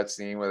of cool, that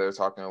scene where they're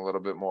talking a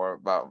little bit more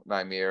about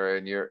Nymeria,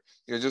 and you're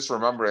just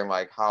remembering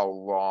like how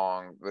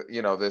long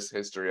this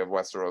history of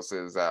Westeros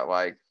is, that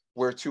like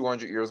we're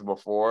 200 years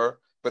before,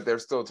 but they're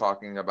still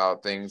talking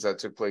about things that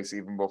took place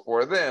even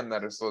before them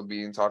that are still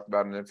being talked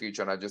about in the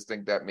future. And I just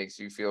think that makes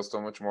you feel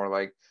so much more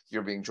like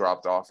you're being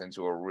dropped off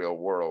into a real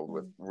world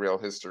with real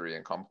history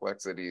and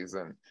complexities.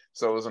 And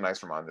so it was a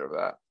nice reminder of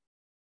that.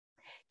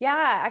 Yeah,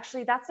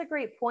 actually, that's a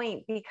great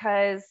point,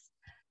 because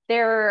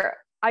how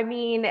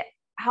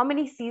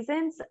many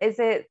seasons is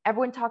it?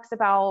 Everyone talks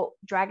about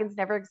dragons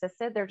never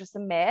existed. They're just a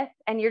myth.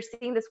 And you're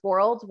seeing this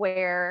world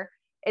where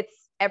it's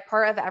a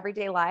part of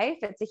everyday life.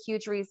 It's a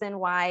huge reason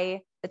why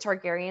the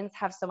Targaryens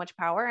have so much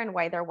power and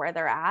why they're where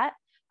they're at,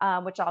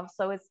 which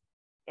also is,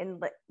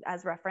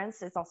 as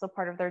referenced, is also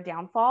part of their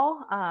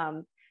downfall.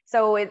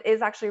 So it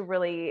is actually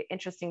really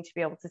interesting to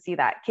be able to see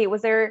that. Kate,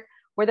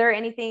 were there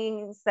any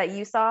things that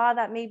you saw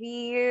that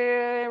maybe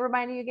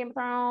reminded you of Game of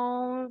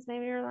Thrones?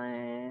 Maybe you're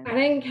like, I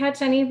didn't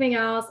catch anything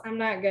else. I'm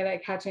not good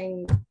at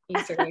catching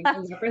Easter eggs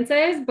and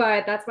references,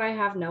 but that's why I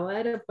have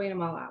Noah to point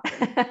them all out.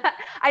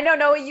 I know,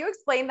 Noah, you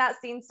explained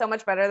that scene so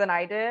much better than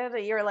I did.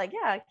 You were like,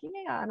 yeah, King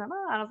Aegon, and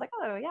I was like,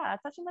 oh yeah,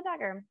 touching the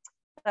dagger.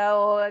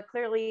 So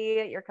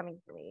clearly you're coming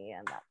for me,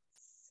 and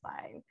that's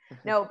fine.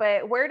 No,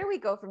 but where do we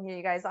go from here,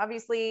 you guys?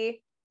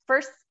 Obviously,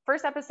 first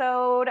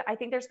episode, I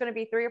think there's going to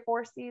be 3 or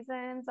 4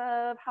 seasons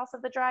of House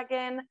of the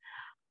Dragon.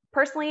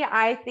 Personally,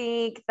 I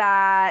think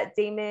that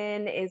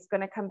Daemon is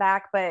going to come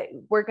back, but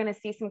we're going to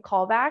see some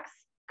callbacks,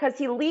 because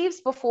he leaves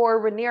before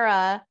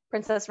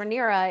Princess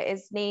Rhaenyra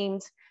is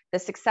named the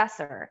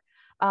successor.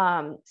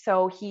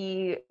 So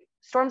he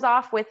storms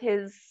off with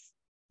his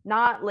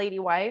not lady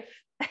wife.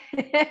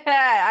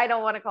 I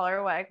don't want to call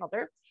her what I called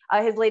her.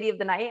 His lady of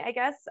the night, I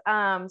guess.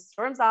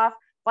 Storms off,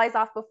 flies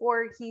off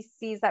before he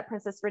sees that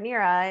Princess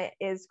Rhaenyra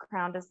is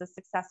crowned as the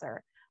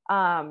successor.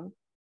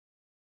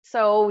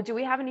 So do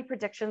we have any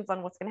predictions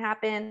on what's going to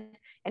happen?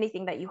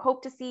 Anything that you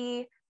hope to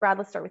see? Brad,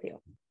 let's start with you.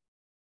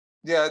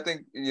 Yeah, I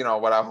think,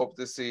 what I hope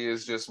to see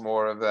is just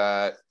more of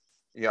that.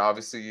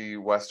 Obviously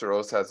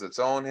Westeros has its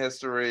own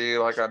history,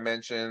 like I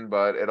mentioned,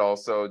 but it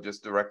also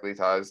just directly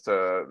ties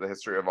to the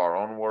history of our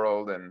own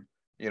world. And,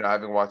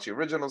 having watched the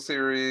original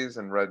series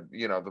and read,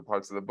 the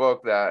parts of the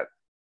book that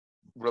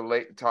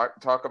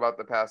talk about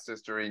the past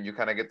history, and you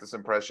kind of get this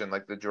impression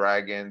like the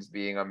dragons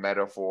being a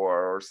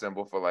metaphor or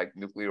symbol for like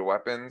nuclear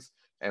weapons,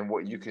 and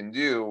what you can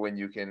do when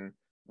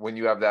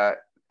you have that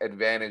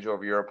advantage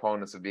over your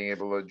opponents of being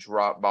able to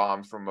drop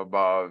bombs from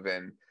above.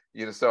 And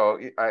so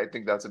I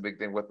think that's a big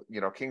thing with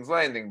King's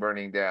Landing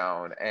burning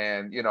down.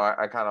 And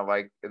I kind of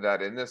like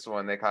that in this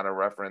one they kind of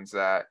reference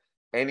that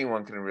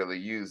anyone can really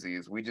use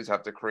these. We just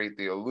have to create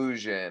the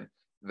illusion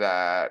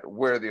that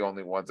we're the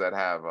only ones that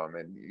have them.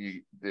 And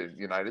the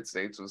United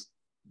States was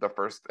the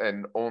first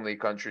and only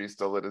country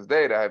still to this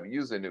day to have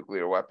used a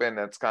nuclear weapon.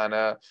 That's kind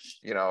of,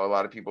 a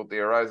lot of people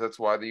theorize that's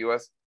why the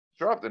U.S.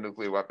 dropped the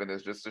nuclear weapon,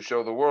 is just to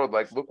show the world,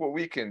 like, look what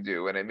we can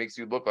do. And it makes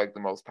you look like the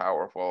most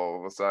powerful all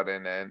of a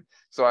sudden. And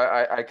so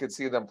I could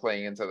see them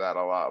playing into that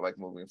a lot, like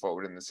moving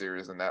forward in the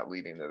series, and that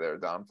leading to their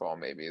downfall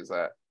maybe is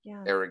that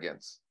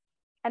arrogance.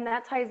 And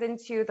that ties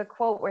into the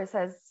quote where it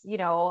says,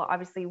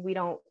 obviously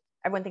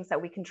everyone thinks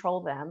that we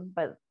control them,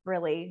 but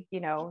really,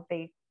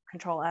 they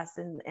control us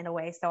in a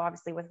way. So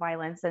obviously with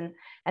violence and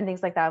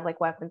things like that,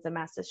 like weapons and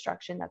mass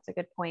destruction, that's a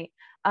good point.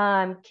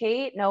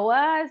 Kate,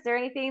 Noah, is there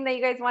anything that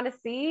you guys want to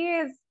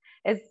see?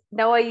 Is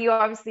Noah, you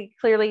obviously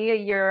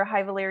clearly your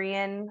High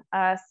Valyerian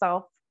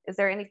self. Is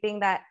there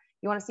anything that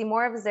you want to see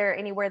more of? Is there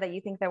anywhere that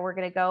you think that we're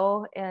going to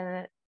go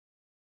in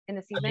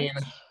the season?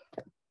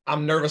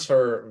 I'm nervous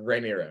for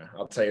Rhaenyra,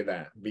 I'll tell you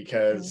that,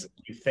 because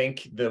you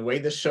think the way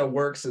this show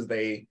works is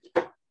they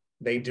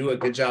they do a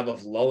good job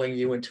of lulling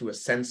you into a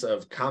sense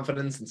of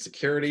confidence and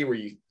security where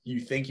you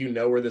think you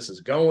know where this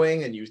is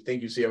going, and you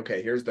think you see,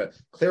 okay, here's the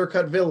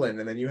clear-cut villain,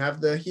 and then you have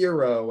the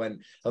hero,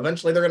 and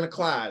eventually they're going to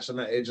clash, and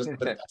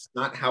but that's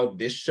not how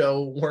this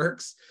show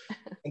works.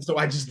 And so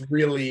I'm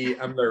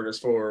nervous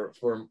for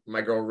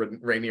my girl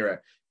Rhaenyra.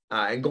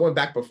 And going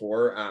back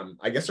before,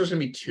 I guess there's going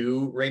to be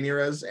 2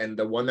 Rhaenyras, and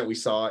the one that we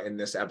saw in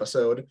this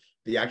episode,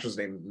 the actress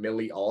named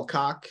Millie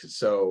Alcock.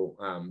 So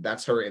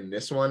that's her in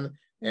this one.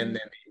 And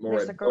then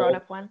there's a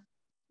grown-up one.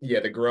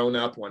 Yeah, the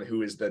grown-up one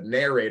who is the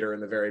narrator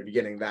in the very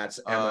beginning. That's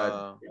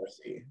Emma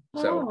Darcy.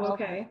 So,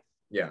 okay.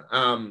 Yeah.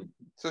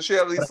 So she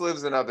at least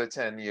lives another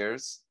 10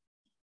 years.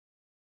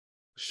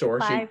 Sure.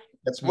 5.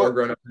 That's more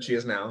grown up than she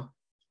is now.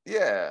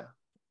 Yeah.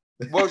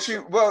 She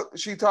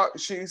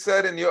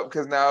said in Europe,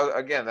 because now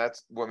again,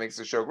 that's what makes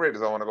the show great,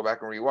 is I want to go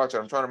back and rewatch it.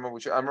 I'm trying to remember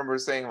I remember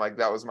saying like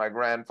that was my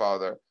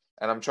grandfather,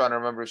 and I'm trying to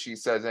remember if she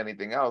says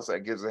anything else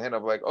that gives a hint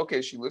of like,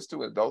 okay, she lives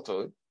to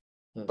adulthood.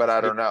 But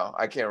I don't know.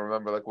 I can't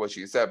remember like what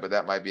she said, but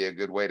that might be a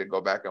good way to go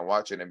back and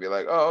watch it and be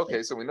like, oh,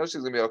 okay, so we know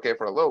she's gonna be okay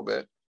for a little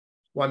bit.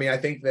 Well, I mean, I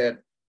think that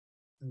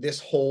this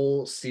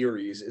whole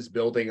series is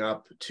building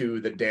up to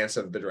the Dance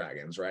of the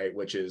Dragons, right?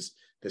 Which is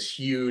this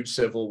huge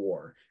civil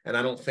war. And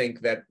I don't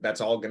think that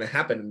that's all going to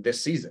happen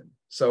this season.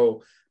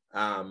 So,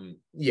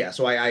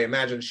 so I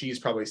imagine she's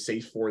probably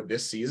safe for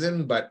this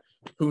season, but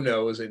who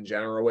knows in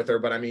general with her.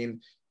 But I mean,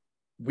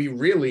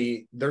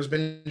 there's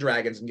been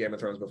dragons in Game of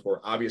Thrones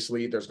before.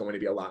 Obviously, there's going to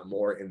be a lot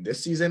more in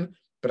this season,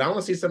 but I want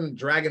to see some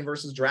dragon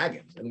versus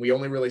dragon. And we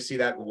only really see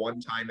that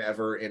one time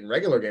ever in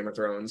regular Game of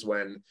Thrones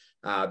when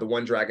the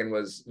one dragon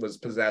was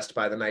possessed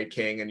by the Night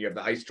King, and you have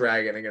the ice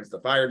dragon against the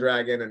fire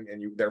dragon,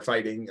 and they're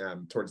fighting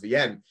towards the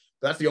end.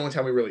 But that's the only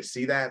time we really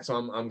see that. So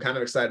I'm kind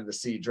of excited to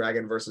see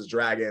dragon versus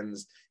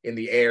dragons in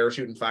the air,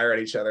 shooting fire at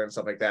each other and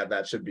stuff like that.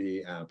 That should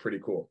be pretty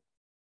cool.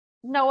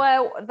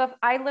 Noah,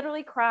 I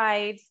literally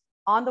cried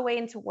on the way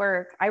into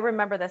work. I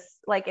remember this,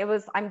 like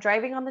I'm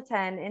driving on the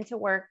 10 into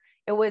work.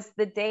 It was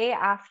the day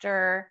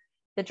after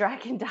the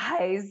dragon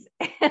dies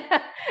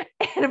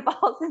and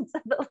falls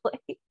into the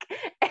lake,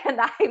 and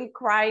I'm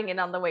crying and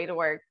on the way to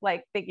work,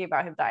 like thinking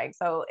about him dying.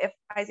 So if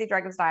I see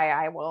dragons die,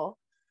 I will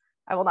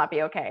not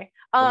be okay.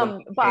 But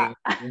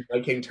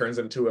my king turns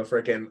into a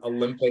freaking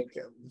Olympic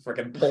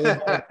freaking pole.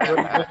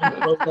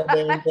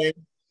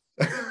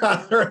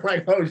 They're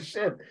like, oh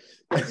shit.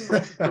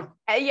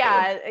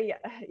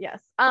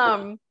 Yes.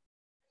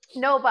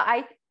 No,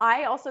 but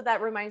I also,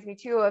 that reminds me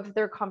too of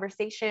their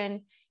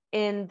conversation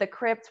in the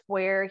crypt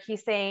where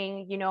he's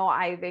saying, you know,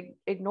 I've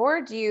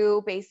ignored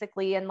you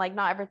basically, and like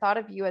not ever thought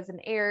of you as an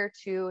heir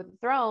to the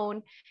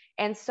throne.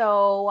 And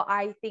so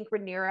I think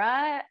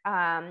Rhaenyra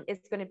is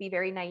going to be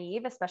very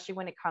naive, especially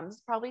when it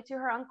comes probably to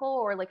her uncle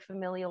or like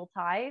familial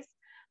ties.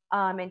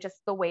 And just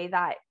the way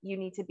that you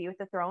need to be with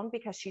the throne,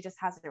 because she just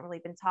hasn't really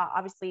been taught.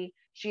 Obviously,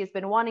 she has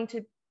been wanting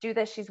to do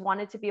this. She's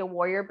wanted to be a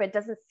warrior, but it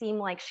doesn't seem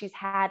like she's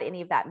had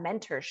any of that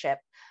mentorship,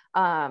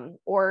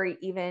 or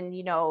even,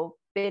 you know,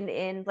 been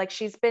in, like,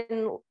 she's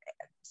been,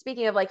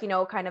 speaking of like, you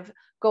know, kind of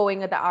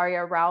going the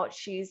Arya route,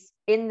 she's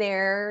in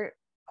there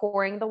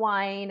pouring the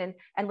wine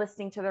and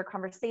listening to their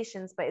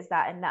conversations, but is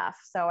that enough?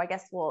 So I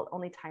guess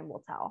only time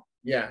will tell.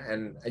 Yeah,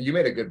 and you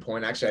made a good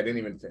point. Actually, I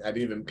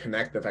didn't even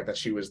connect the fact that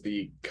she was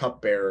the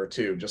cupbearer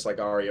too, just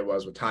like Arya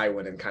was with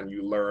Tywin, and kind of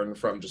you learn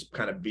from just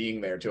kind of being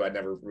there too. I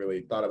never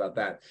really thought about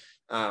that.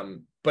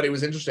 But it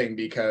was interesting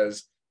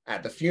because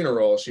at the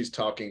funeral, she's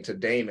talking to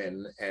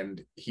Daemon,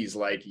 and he's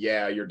like,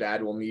 yeah, your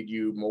dad will need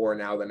you more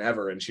now than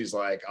ever. And she's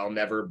like, I'll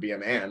never be a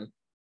man.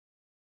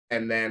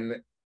 And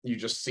then you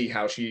just see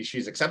how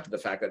she's accepted the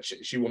fact that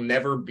she will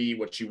never be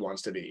what she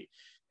wants to be.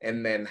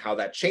 And then how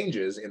that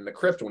changes in the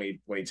crypt when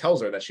he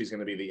tells her that she's going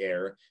to be the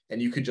heir. And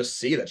you could just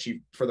see that she,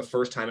 for the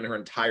first time in her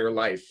entire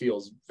life,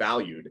 feels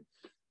valued.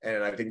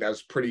 And I think that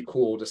was pretty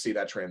cool to see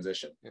that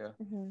transition. Yeah.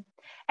 Mm-hmm.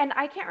 And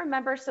I can't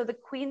remember. So the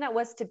queen that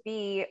was to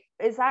be,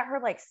 is that her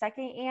like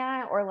second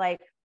aunt, or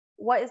like,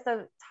 what is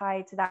the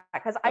tie to that?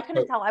 Because I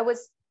couldn't tell.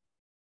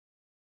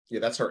 Yeah,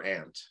 that's her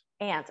aunt.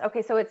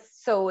 Okay. So it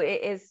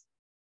is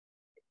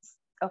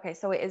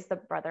the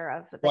brother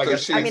of the king. So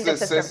she's the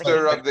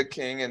sister of the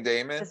king and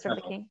Daemon? Sister of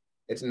the king?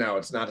 It's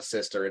not a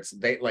sister. It's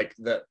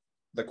the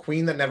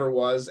queen that never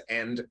was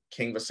and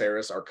King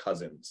Viserys are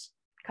cousins.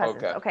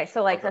 Okay.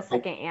 So like the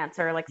second aunt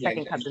or like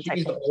second cousin type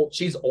thing.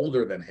 She's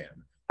older than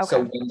him. Okay.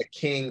 So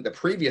when the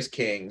previous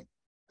king,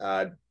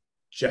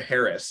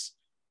 Jaehaerys,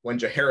 when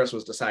Jaehaerys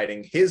was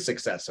deciding his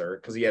successor,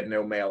 because he had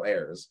no male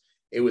heirs,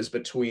 it was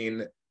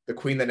between the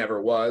queen that never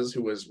was,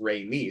 who was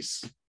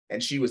Rhaenys,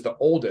 and she was the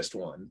oldest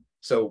one.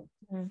 So,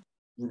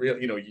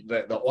 really, you know,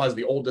 as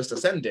the oldest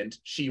ascendant,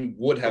 she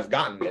would have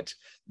gotten it,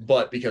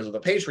 but because of the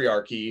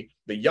patriarchy,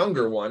 the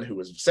younger one, who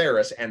was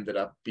Viserys, ended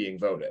up being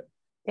voted.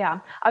 Yeah,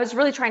 I was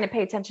really trying to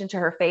pay attention to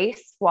her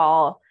face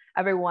while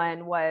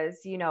everyone was,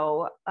 you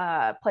know,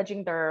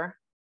 pledging their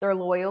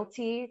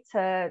loyalty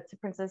to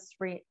Princess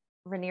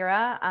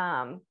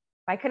Rhaenyra.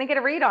 I couldn't get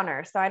a read on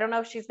her, so I don't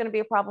know if she's going to be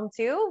a problem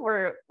too.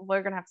 We're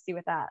gonna have to see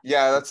with that.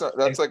 Yeah,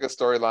 that's like a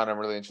storyline I'm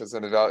really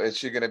interested in. Is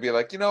she going to be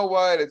like, you know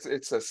what?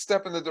 It's a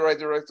step in the right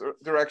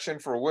direction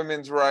for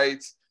women's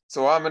rights,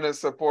 so I'm going to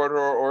support her,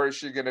 or is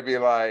she going to be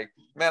like,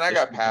 man, I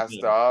got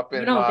passed up,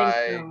 and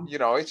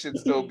it should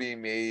still be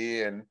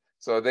me, and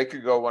so they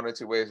could go one or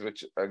two ways,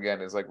 which again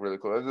is like really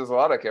cool. There's a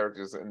lot of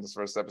characters in this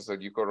first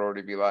episode. You could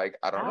already be like,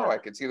 I don't know, I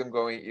could see them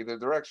going either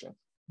direction.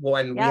 Well,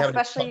 and we haven't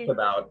talked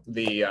about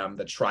the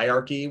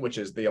triarchy, which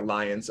is the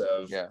alliance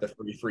of the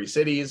 33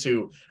 cities,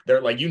 who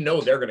they're like,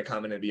 they're going to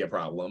come in and be a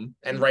problem.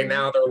 And right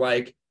now they're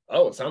like,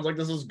 oh, it sounds like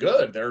this is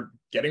good. They're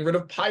getting rid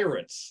of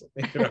pirates.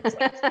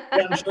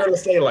 I'm sure it'll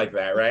stay like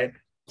that, right?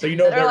 So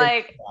they're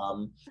like,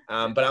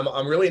 but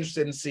I'm really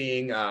interested in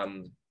seeing.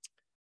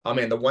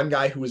 The one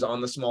guy who was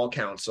on the small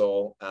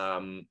council,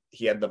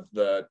 he had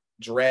the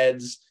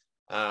dreads.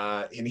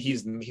 And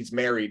he's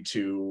married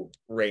to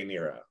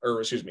Rhaenyra.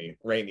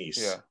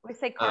 Yeah. We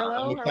say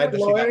Carlo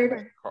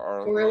Lord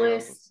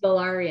Corlys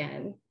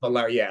Valyerian.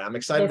 Yeah, I'm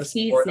excited to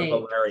support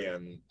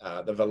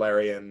the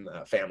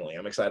Valyerian family.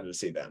 I'm excited to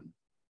see them.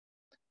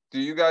 Do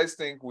you guys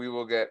think we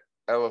will get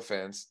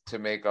elephants to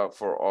make up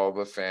for all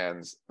the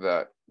fans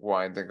that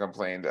whined and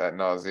complained ad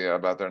nausea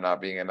about there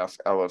not being enough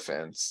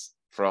elephants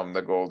from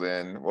the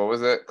Golden? What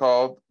was it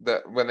called?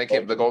 That when they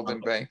came, the Golden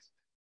Bank.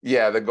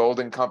 Yeah, the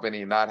Golden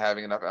Company not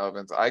having enough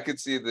elephants. I could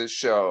see this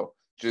show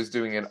just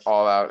doing an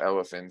all-out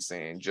elephant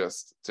scene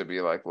just to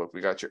be like, look,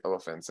 we got your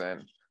elephants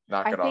in,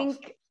 knock it off.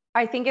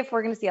 I think if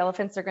we're going to see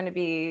elephants, they're going to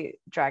be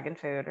dragon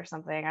food or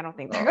something. I don't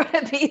think they're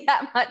going to be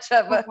that much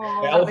of a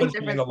elephants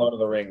in the Lord of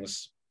the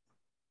Rings.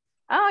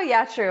 Oh,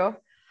 yeah, true.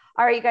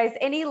 All right, you guys,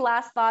 any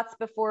last thoughts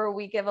before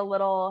we give a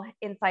little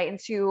insight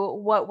into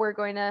what we're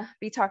going to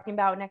be talking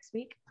about next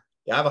week?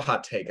 Yeah, I have a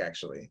hot take,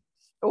 actually.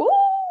 Ooh.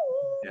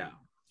 Yeah.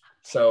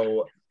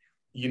 So,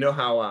 you know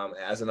how,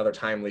 as another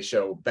timely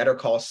show, Better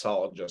Call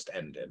Saul just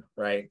ended,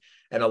 right?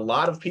 And a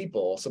lot of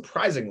people,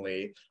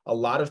 surprisingly,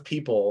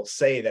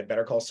 say that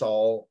Better Call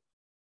Saul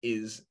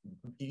is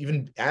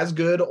even as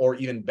good or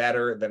even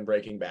better than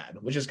Breaking Bad,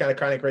 which is kind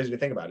of crazy to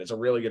think about. It's a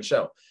really good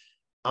show.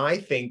 I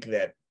think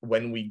that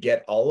when we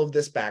get all of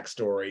this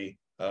backstory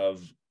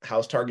of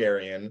House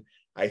Targaryen,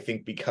 I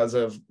think because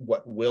of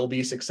what will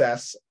be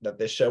success that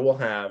this show will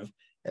have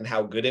and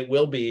how good it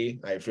will be,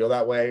 I feel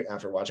that way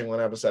after watching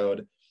one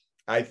episode,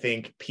 I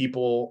think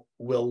people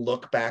will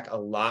look back a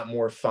lot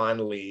more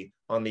fondly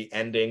on the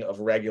ending of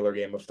regular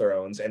Game of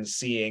Thrones and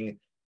seeing,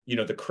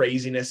 the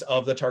craziness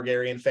of the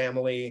Targaryen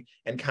family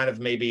and kind of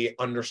maybe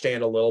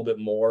understand a little bit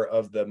more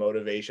of the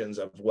motivations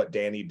of what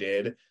Dany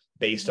did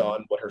based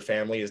on what her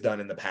family has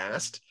done in the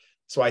past.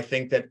 So I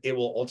think that it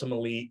will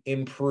ultimately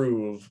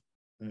improve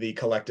the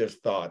collective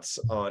thoughts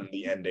on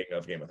the ending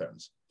of Game of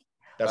Thrones.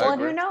 Well,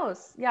 and who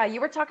knows? Yeah, you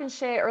were talking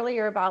shit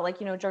earlier about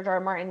George R.R.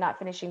 Martin not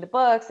finishing the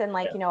books and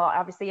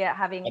obviously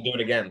having. I'll do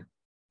it again.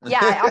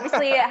 Yeah,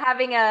 obviously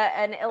having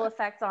an ill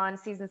effect on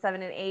season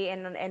 7 and 8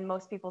 and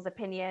most people's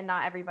opinion.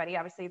 Not everybody.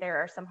 Obviously, there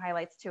are some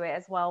highlights to it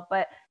as well.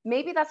 But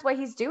maybe that's why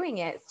he's doing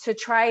it, to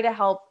try to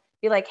help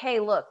be like, hey,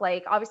 look,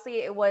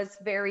 obviously it was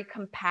very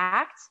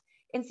compact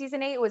in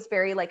season 8. It was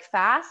very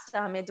fast.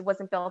 It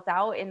wasn't built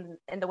out in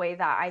the way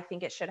that I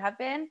think it should have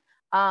been.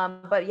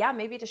 But yeah,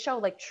 maybe to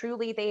show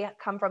truly they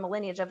come from a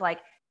lineage of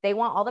they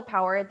want all the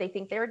power, they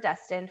think they're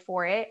destined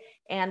for it,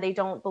 and they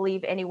don't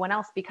believe anyone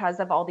else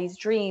because of all these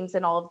dreams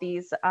and all of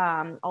these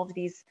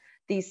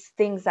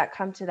things that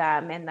come to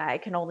them, and that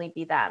it can only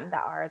be them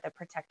that are the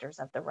protectors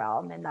of the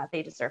realm and that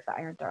they deserve the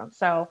Iron Throne.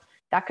 So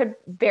that could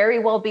very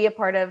well be a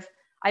part of.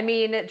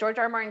 George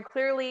R. R. Martin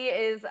clearly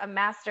is a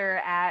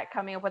master at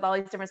coming up with all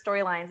these different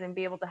storylines and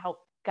be able to help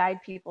guide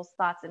people's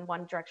thoughts in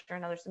one direction or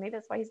another. So maybe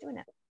that's why he's doing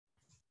it.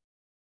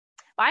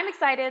 But I'm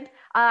excited.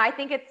 I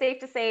think it's safe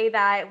to say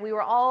that we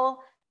were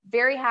all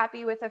very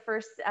happy with the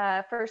first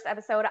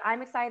episode.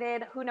 I'm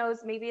excited. Who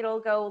knows? Maybe it'll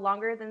go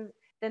longer than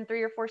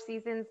 3 or 4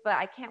 seasons, but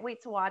I can't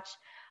wait to watch.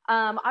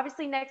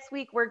 Obviously, next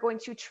week we're going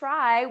to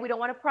try. We don't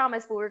want to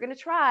promise, but we're going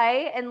to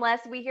try,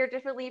 unless we hear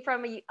differently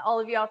from all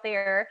of you out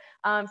there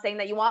saying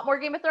that you want more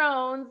Game of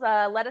Thrones.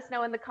 Let us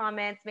know in the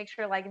comments. Make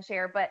sure to like and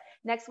share. But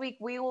next week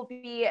we will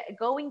be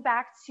going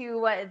back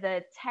to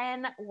the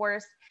 10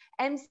 worst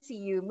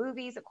MCU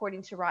movies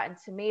according to Rotten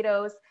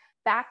Tomatoes.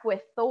 Back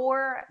with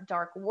Thor: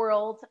 Dark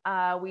World.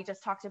 We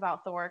just talked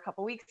about Thor a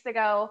couple weeks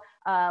ago,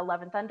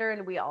 Love and Thunder,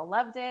 and we all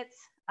loved it.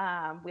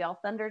 We all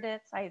thundered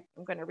it. I'm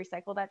going to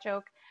recycle that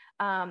joke.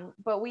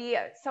 But we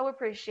so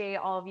appreciate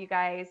all of you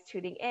guys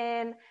tuning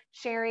in,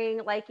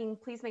 sharing, liking.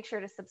 Please make sure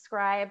to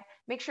subscribe.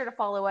 Make sure to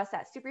follow us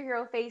at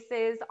Superhero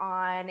Faces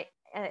on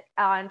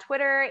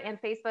Twitter and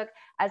Facebook,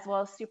 as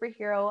well as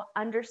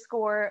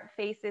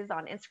superhero_faces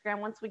on Instagram.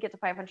 Once we get to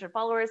 500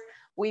 followers,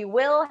 we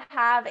will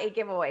have a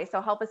giveaway. So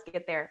help us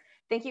get there.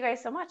 Thank you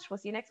guys so much. We'll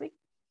see you next week.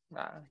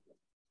 Bye.